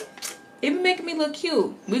 No. It be making me look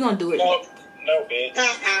cute. We gonna do it. No, bitch.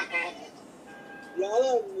 Y'all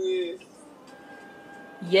love me.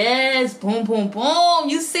 Yes, boom, boom, boom.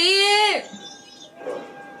 You see it?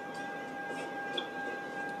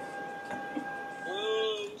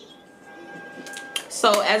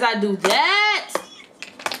 So as I do that,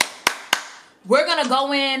 we're gonna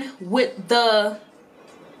go in with the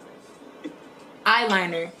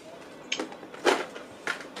eyeliner.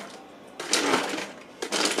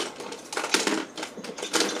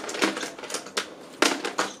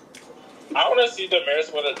 I want to see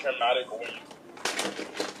Damaris with a dramatic wing.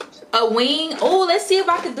 A wing? Oh, let's see if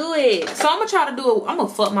I can do it. So I'm gonna try to do it. I'm gonna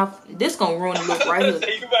fuck my... This gonna ruin the look right here. You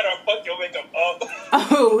better fuck your makeup up.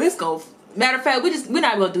 Oh, it's gonna... Matter of fact, we're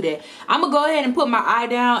not gonna do that. I'm gonna go ahead and put my eye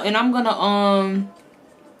down, and I'm gonna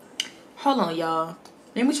hold on, y'all.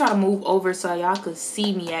 Let me try to move over so y'all could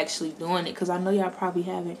see me actually doing it, because I know y'all probably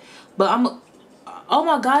haven't. But I'm... Oh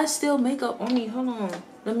my god, it's still makeup on me. Hold on.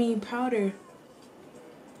 Let me powder.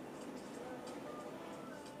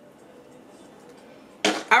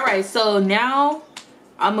 Alright, so now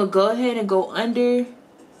I'm gonna go ahead and go under,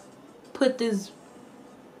 put this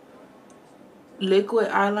liquid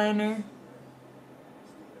eyeliner.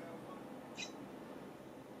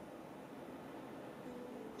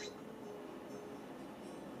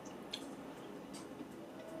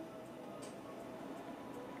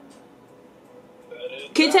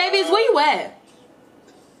 Kentavious, where you at?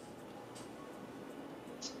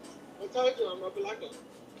 I told you I'm up like a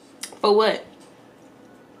For what?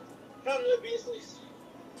 handle the business.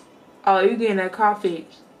 Oh, you getting that car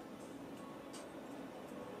fixed?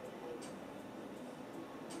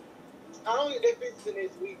 I don't get that fixed the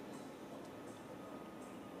next week.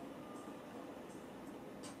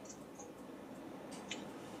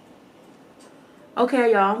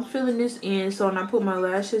 Okay, y'all, I'm filling this in, so when I put my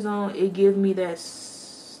lashes on, it gives me that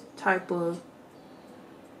type of...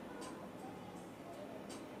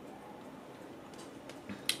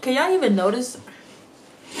 Can y'all even notice?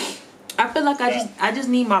 I feel like I just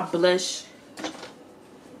need my blush.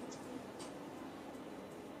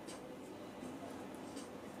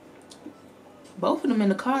 Both of them in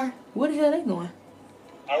the car. Where the hell are they going?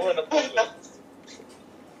 I run a post.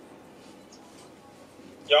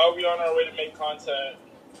 Y'all, we on our way to make content.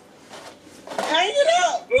 Hang it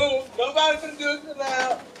up, boo. Nobody can do it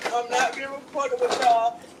now. I'm not being recorded with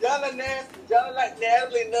y'all. Y'all are nasty. Y'all are like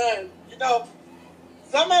Natalie Nunn. You know,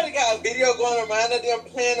 somebody got a video going around of them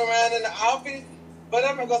playing around in the office, but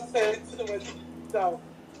I'm not going to say it too much. So,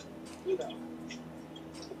 you know.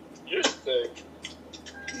 You're sick.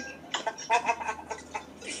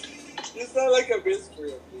 You sound like a best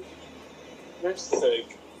friend. You're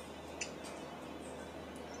sick.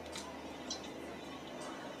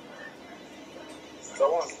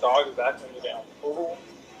 Someone's dog is acting me down. Ooh.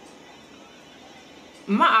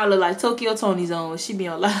 My eye look like Tokyo Tony's on when she be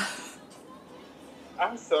on live.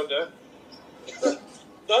 I'm so dead.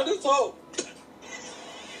 Don't do so.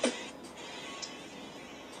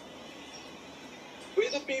 We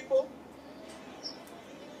the people.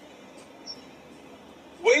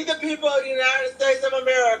 We the people of the United States of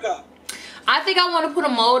America. I think I want to put a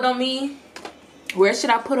mold on me. Where should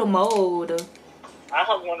I put a mold? I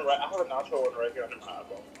have one right. I have a natural one right here under my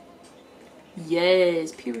eyeball.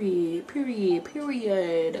 Yes, period, period,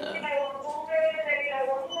 period.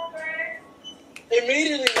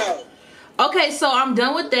 Immediately no. Okay, so I'm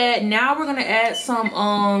done with that. Now we're gonna add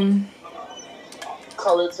some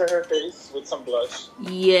Color to her face with some blush.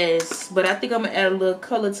 yes, but I think I'm gonna add a little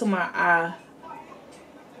color to my eye.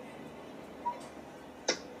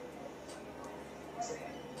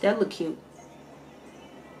 That look cute.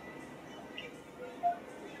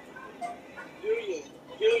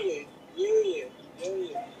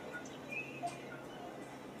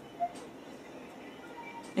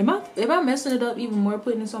 Am I messing it up even more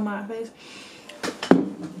putting this on my face?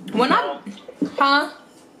 When huh?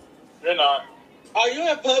 You're not. Are you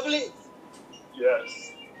in public?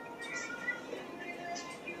 Yes.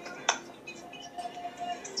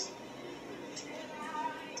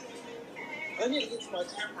 I need to get to my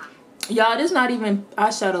camera. Y'all, this not even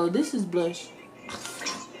eyeshadow. This is blush.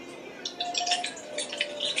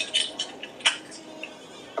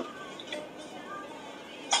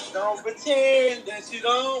 Don't pretend that you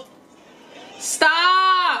don't.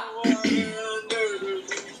 Stop!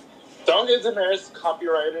 Don't get Daenerys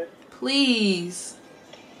copyrighted. Please.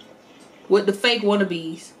 With the fake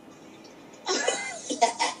wannabes.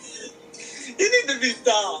 You need to be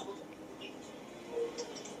stopped.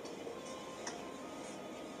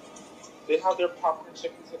 They have their popcorn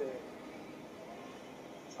chicken today.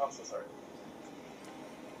 I'm so sorry.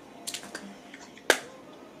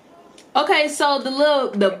 Okay, so the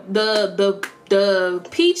little the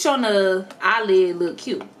peach on the eyelid look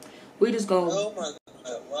cute. We just gonna. Oh my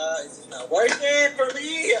God! Why is it not working for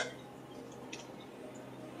me?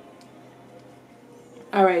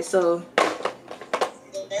 All right, so.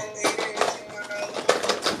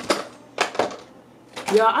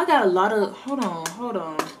 Y'all, I got a lot of. Hold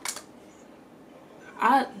on.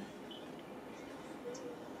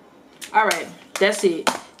 All right, that's it.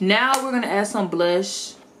 Now we're gonna add some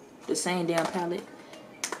blush. The same damn palette.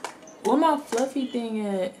 Where my fluffy thing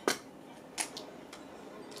at?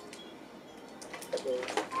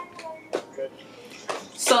 Good.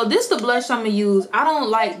 So this the blush I'm gonna use. I don't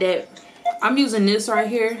like that. I'm using this right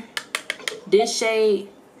here. This shade.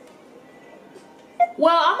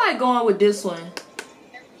 Well, I might go on with this one.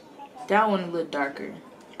 That one a little darker.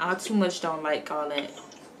 I too much don't like all that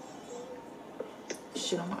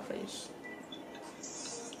shit on my face.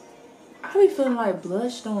 I be feeling like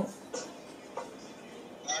blush don't.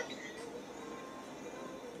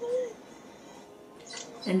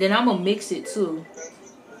 And then I'm gonna mix it too.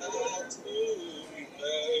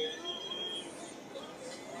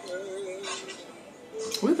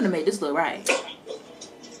 We're gonna make this look right.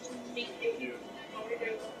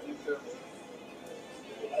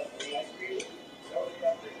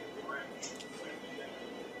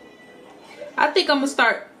 I think I'm gonna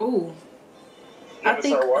start. Ooh. Start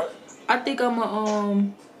what? I think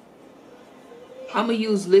I'm gonna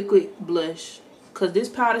use liquid blush. Cause this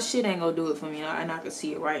powder shit ain't gonna do it for me, and I can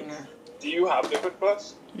see it right now. Do you have liquid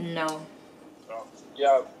blush? No. Oh.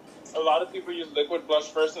 Yeah. A lot of people use liquid blush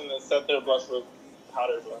first and then set their blush with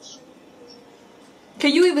powder blush.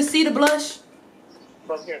 Can you even see the blush?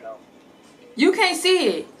 From here, no. You can't see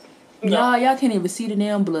it. No. Y'all can't even see the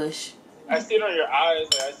damn blush. I see it on your eyes.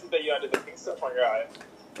 Like, I see that you added the pink stuff on your eye.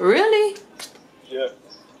 Really? Yeah.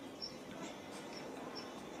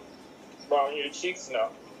 But on your cheeks, no.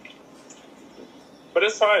 But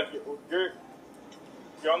it's fine. You're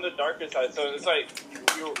on the darker side, so it's like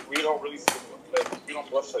we don't really see like we don't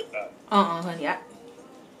blush like that. Honey.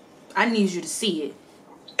 I need you to see it.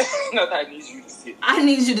 Not that I need you to see it. I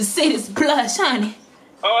need you to see this blush, honey.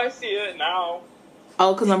 Oh, I see it now.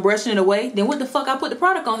 Oh, cause I'm brushing it away. Then what the fuck I put the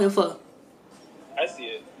product on here for? I see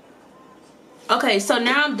it. Okay, so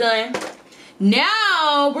now I'm done.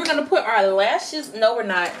 Now we're gonna put our lashes. No, we're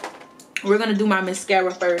not. We're gonna do my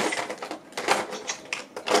mascara first.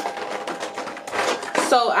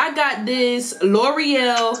 So I got this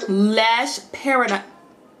L'Oreal Lash Paradise.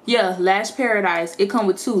 Yeah, Lash Paradise. It come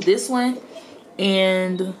with two. This one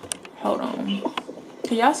and hold on.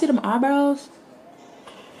 Can y'all see them eyebrows?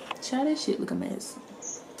 Child, that shit look a mess.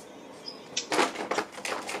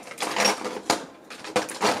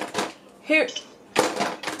 Here.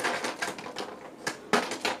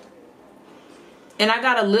 And I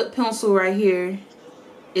got a lip pencil right here.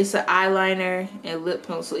 It's an eyeliner and lip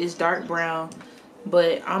pencil. It's dark brown.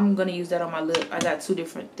 But I'm going to use that on my lip. I got two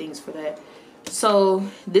different things for that. So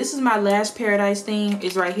this is my Lash Paradise thing.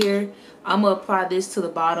 It's right here. I'm going to apply this to the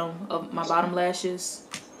bottom of my bottom lashes.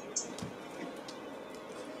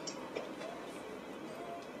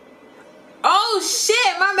 Oh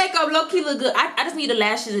shit, my makeup low-key look good. I just need the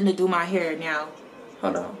lashes and to do my hair now.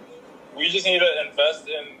 Hold on. We just need to invest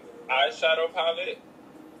in eyeshadow palette.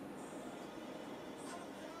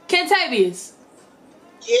 Kentavious.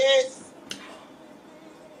 Yes.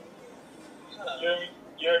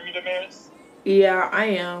 You heard me, Damaris? Yeah, I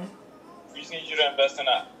am. We just need you to invest in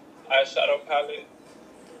an eyeshadow palette.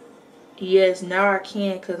 Yes, now I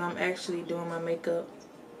can because I'm actually doing my makeup.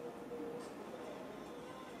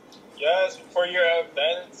 Yes, for your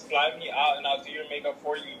events, fly me out and I'll do your makeup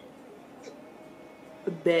for you.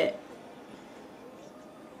 Bet.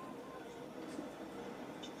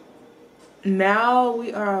 Now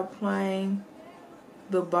we are applying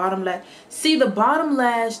the bottom lash. See, the bottom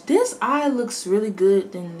lash, this eye looks really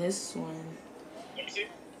good than this one. Let me see.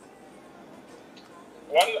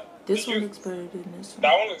 This one looks better than this one.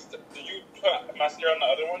 That one looks... Did you put mascara on the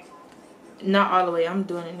other one? Not all the way. I'm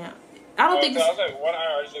doing it now. I don't think... I was like, one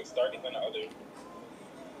eye always looks darker than the other.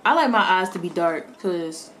 I like my eyes to be dark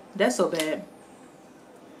because that's so bad.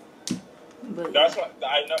 But that's what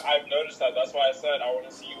I've noticed that. That's why I said I want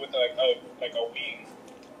to see you with like a wing.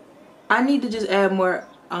 I need to just add more.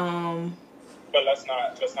 But let's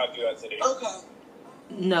not do that today. Okay.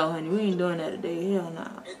 No, honey, we ain't doing that today. Hell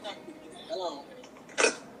no. Hello.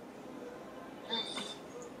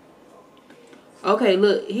 Okay,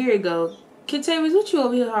 look, here it go. Kentavious, what you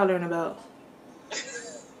over here hollering about?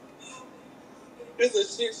 It's a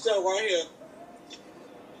shit show right here.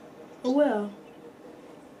 Well.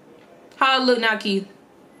 How it look now, Keith?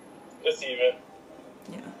 It's even.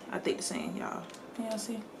 Yeah, I think the same, y'all. Can y'all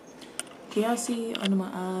see? Can y'all see under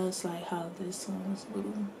my eyes, like how this one is a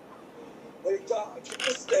little... Wait, God,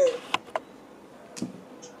 what's that?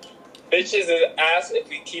 Bitches is ass if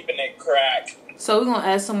we keeping it crack. So we're gonna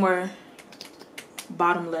add some more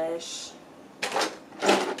bottom lash.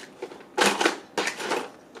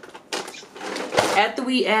 After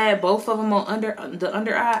we add both of them on the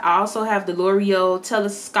under eye, I also have the L'Oreal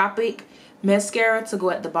Telescopic mascara to go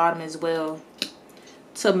at the bottom as well.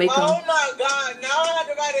 To make them... Oh my God, now I have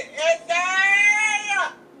to write an essay!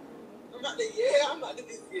 I'm about to do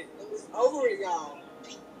this. It's over it, y'all.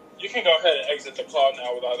 You can go ahead and exit the call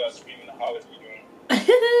now without that screaming and hollering you're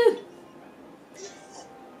doing.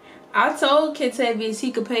 I told Kentavious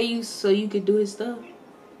he could pay you so you could do his stuff.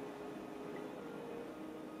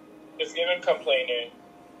 It's giving complaining.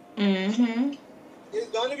 Mm-hmm. It's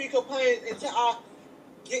gonna be complaining until I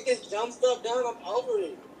get this dumb stuff done. I'm over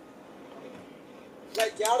it.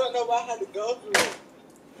 Like, y'all don't know what I had to go through.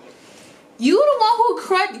 You the one who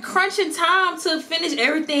crunching time to finish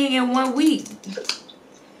everything in 1 week.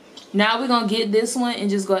 Now we're gonna get this one and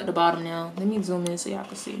just go at the bottom now. Let me zoom in so y'all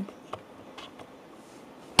can see.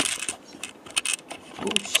 Oh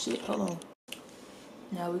shit, hold on.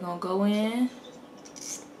 Now we're gonna go in.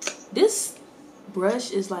 This brush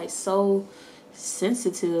is like so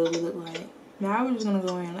sensitive, it look like. Now we're just gonna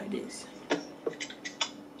go in like this.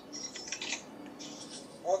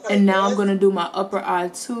 And now I'm gonna do my upper eye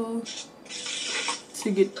too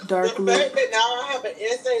to get the dark look. The fact that now I have an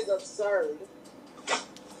essay is absurd.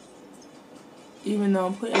 Even though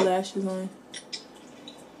I'm putting lashes on.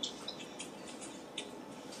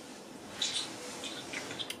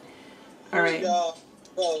 All right.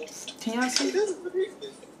 Can y'all see?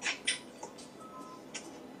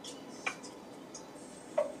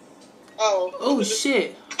 Oh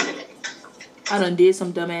shit! I done did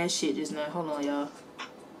some dumbass shit just now. Hold on, y'all.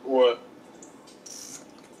 What?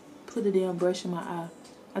 Put a damn brush in my eye.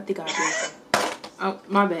 I think I did. Oh,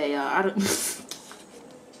 my bad, y'all. I don't.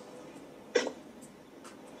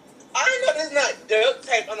 I didn't know there's not duct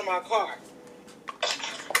tape under my car.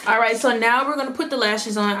 All right, so now we're gonna put the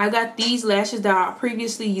lashes on. I got these lashes that I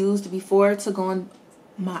previously used before to go on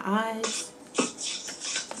my eyes.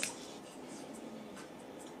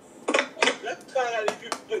 Let's find out if you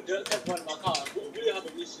put duct tape under my car. We really have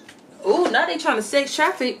an issue. Ooh, now they trying to sex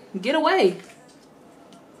traffic. Get away.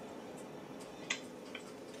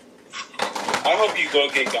 I hope you go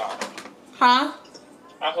get got. Huh?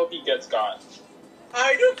 I hope he gets got.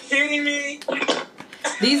 Are you kidding me?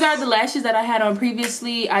 These are the lashes that I had on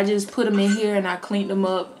previously. I just put them in here and I cleaned them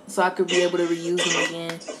up so I could be able to reuse them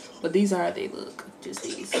again. But these are how they look. Just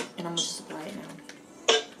these. And I'm going to just apply it now.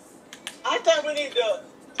 I thought we need to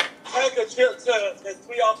take a trip to the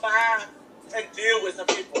 305 and deal with some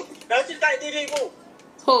people. Don't you think they didn't move?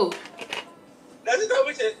 Who? Don't you think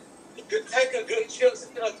we should take a good trip to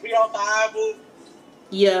the 305 move?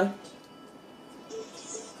 Yeah.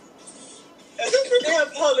 Is this the damn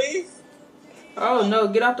police? Oh, no.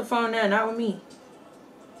 Get off the phone now. Not with me.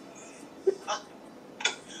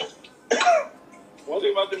 One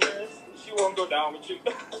thing about the nurse, she won't go down with you.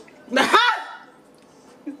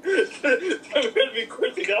 I'm gonna be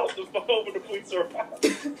quick to get off the phone when the police are around.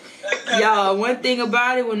 Y'all, one thing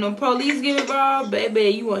about it, when the police get involved, baby,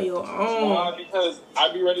 you on your own. Because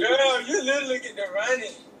I be ready to... Girl, you literally get to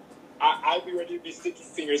running. I be ready to be sticky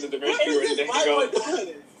fingers if the nurse be ready to hang up.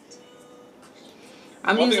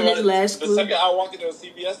 I'm using this lash glue. The second I walk into a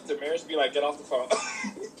CVS, the marriage be like, get off the phone.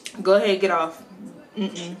 Go ahead, get off.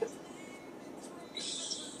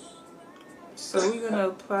 So we're going to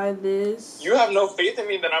apply this. You have no faith in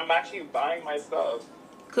me that I'm actually buying my stuff.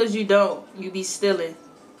 Because you don't. You be stealing.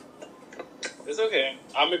 It's okay.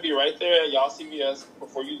 I'm going to be right there at y'all CVS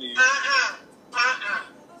before you leave.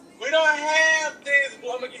 We don't have things, but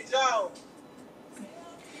I'm going to get y'all.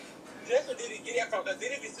 That's what did he get that from, because they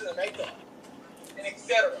didn't be stealing makeup. And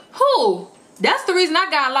etc. Who? That's the reason I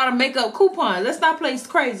got a lot of makeup coupons. Let's not play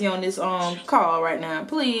crazy on this call right now.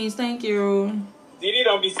 Please, thank you. Didi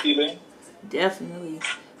don't be stealing. Definitely.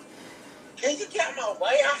 Can you get my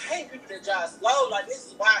way? I hate people that drive slow. Like, this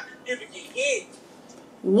is why people get hit.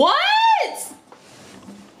 What?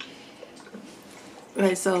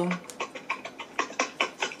 Right, so.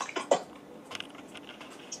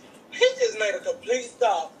 He just made a complete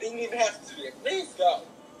stop. He didn't even have to do that. Please stop.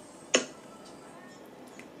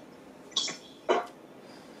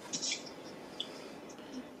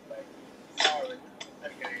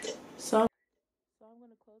 So I'm going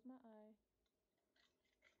to close my eye.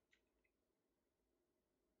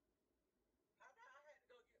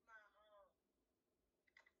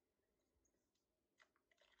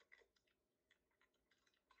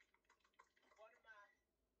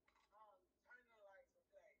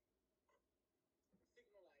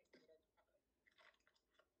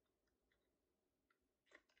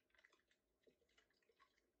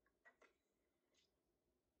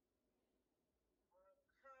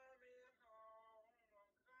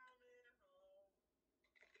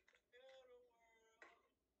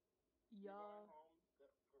 Y'all.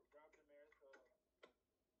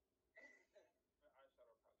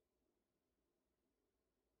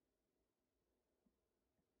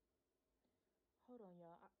 Hold on,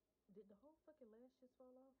 y'all. Did the whole fucking lash just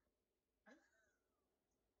fall off?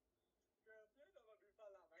 Girl, please don't let me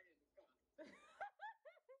fall out right in the car. The whole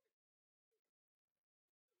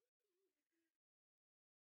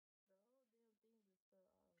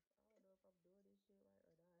damn thing just fell off.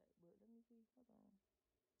 I don't know if I'm doing this shit right or not, but let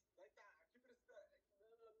me see. Hold on. Like that. Keep it a stuck.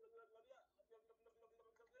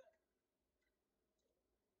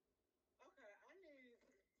 Okay, I need...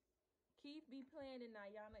 Keith be playing in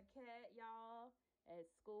Ayana Cat, y'all, at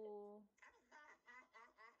school.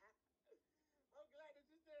 I'm glad that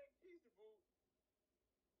you said Keith, boo.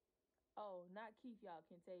 Oh, not Keith, y'all.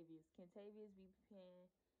 Kentavious. Kentavious be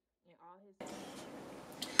playing in all his...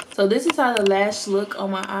 So this is how the lash look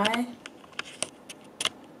on my eye.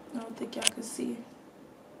 I don't think y'all can see.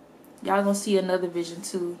 Y'all gonna see another vision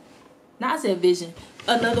too. Not said vision.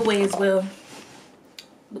 Another way as well.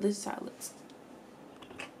 But this is how it looks.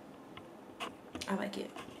 I like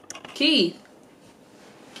it. Keith.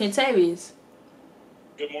 Kentavious.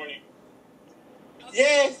 Good morning.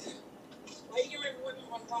 Yes.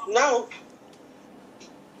 No.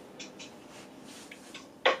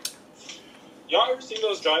 Y'all ever seen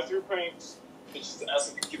those drive-through pranks?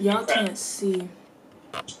 Y'all can't see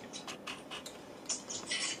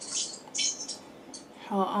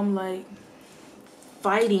how I'm like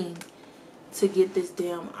fighting to get this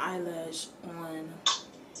damn eyelash on.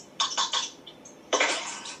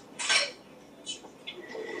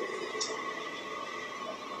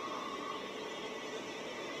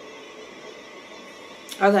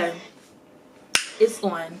 Okay, it's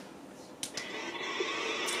on.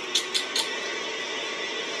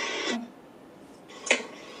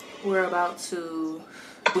 We're about to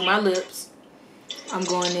do my lips. I'm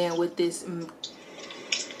going in with this. I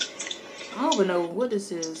don't even know what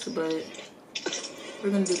this is, but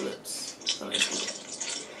we're gonna do lips. So let's do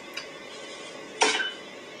it.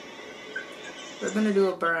 We're gonna do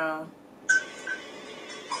a brown.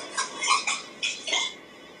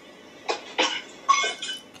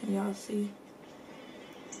 Can y'all see?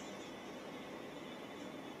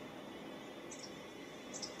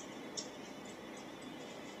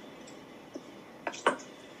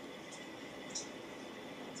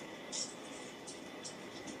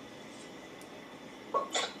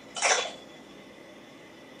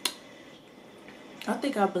 I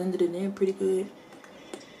think I blended it in pretty good.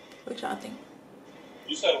 What y'all think?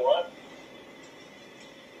 You said what?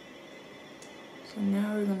 So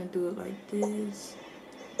now we're gonna do it like this.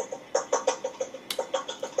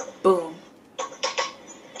 Boom.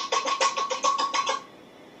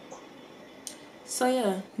 So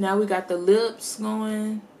yeah, now we got the lips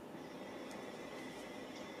going.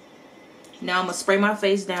 Now I'm gonna spray my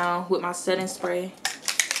face down with my setting spray.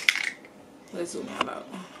 Let's zoom out.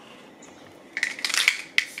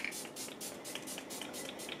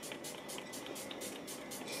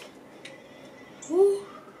 Woo.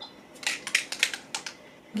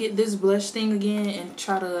 Get this blush thing again and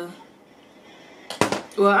try to,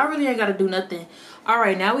 well, I really ain't gotta do nothing. All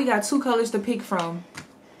right, now we got two colors to pick from.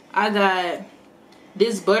 I got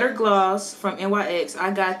this butter gloss from NYX.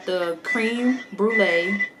 I got the cream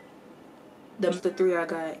brulee. The three I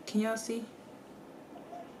got. Can y'all see?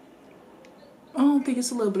 I don't think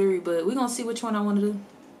it's a little blurry, but we're gonna see which one I want to do.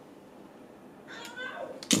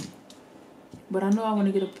 But I know I want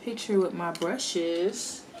to get a picture with my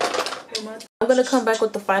brushes. I'm gonna come back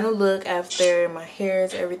with the final look after my hair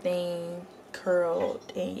is everything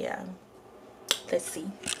curled, and yeah, let's see.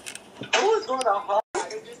 Oh, it's going to hard.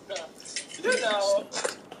 You know.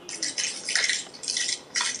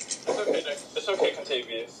 It's okay,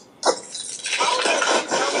 Contavious. I don't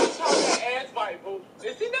know if he's ass bite, boo.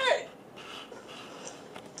 Is he not?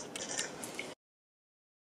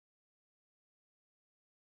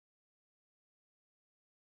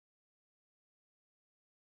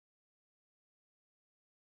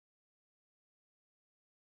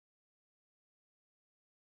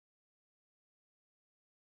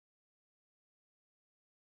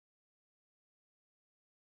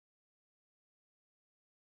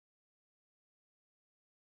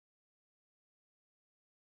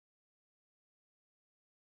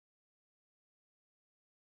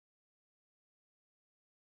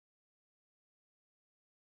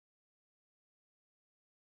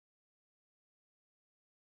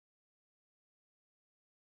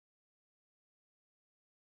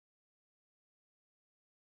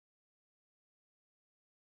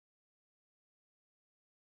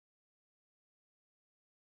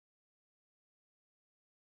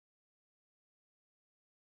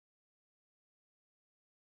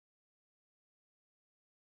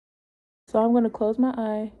 So I'm gonna close my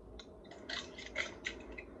eye.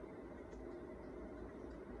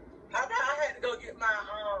 How about I had to go get my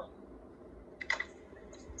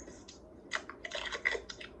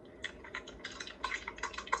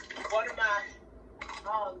one of my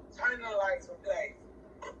turning lights replaced.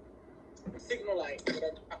 Signal light.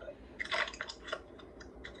 Whatever.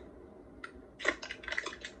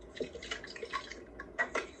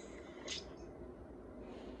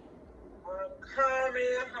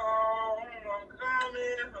 I'm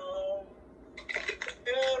coming home.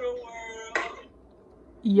 Tell the world.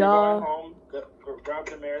 Y'all, Going home, grab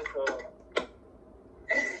the mirror, so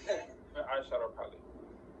eyeshadow palette.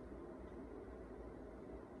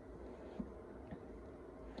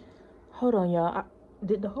 hold on, y'all.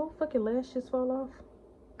 Did the whole fucking lash just fall off?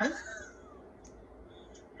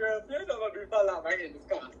 Girl, please don't let me fall out right in this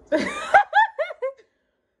car.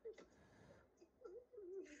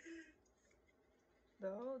 The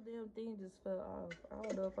whole damn thing just fell off. I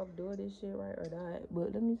don't know if I'm doing this shit right or not,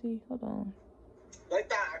 but let me see. Hold on.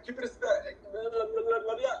 Keep it a stack.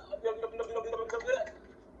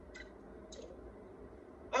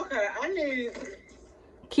 Okay, I need...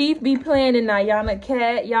 Keith be playing the Nyana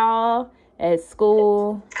cat, y'all, at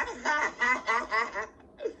school.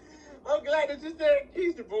 I'm glad that you said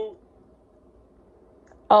Keisha, boo.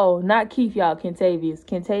 Oh, not Keith, y'all. Kentavious.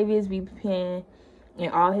 Kentavious be playing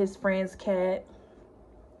and all his friends' cat.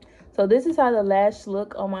 So this is how the lash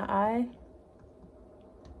look on my eye.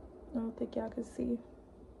 I don't think y'all can see.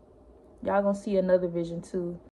 Y'all gonna see another vision too.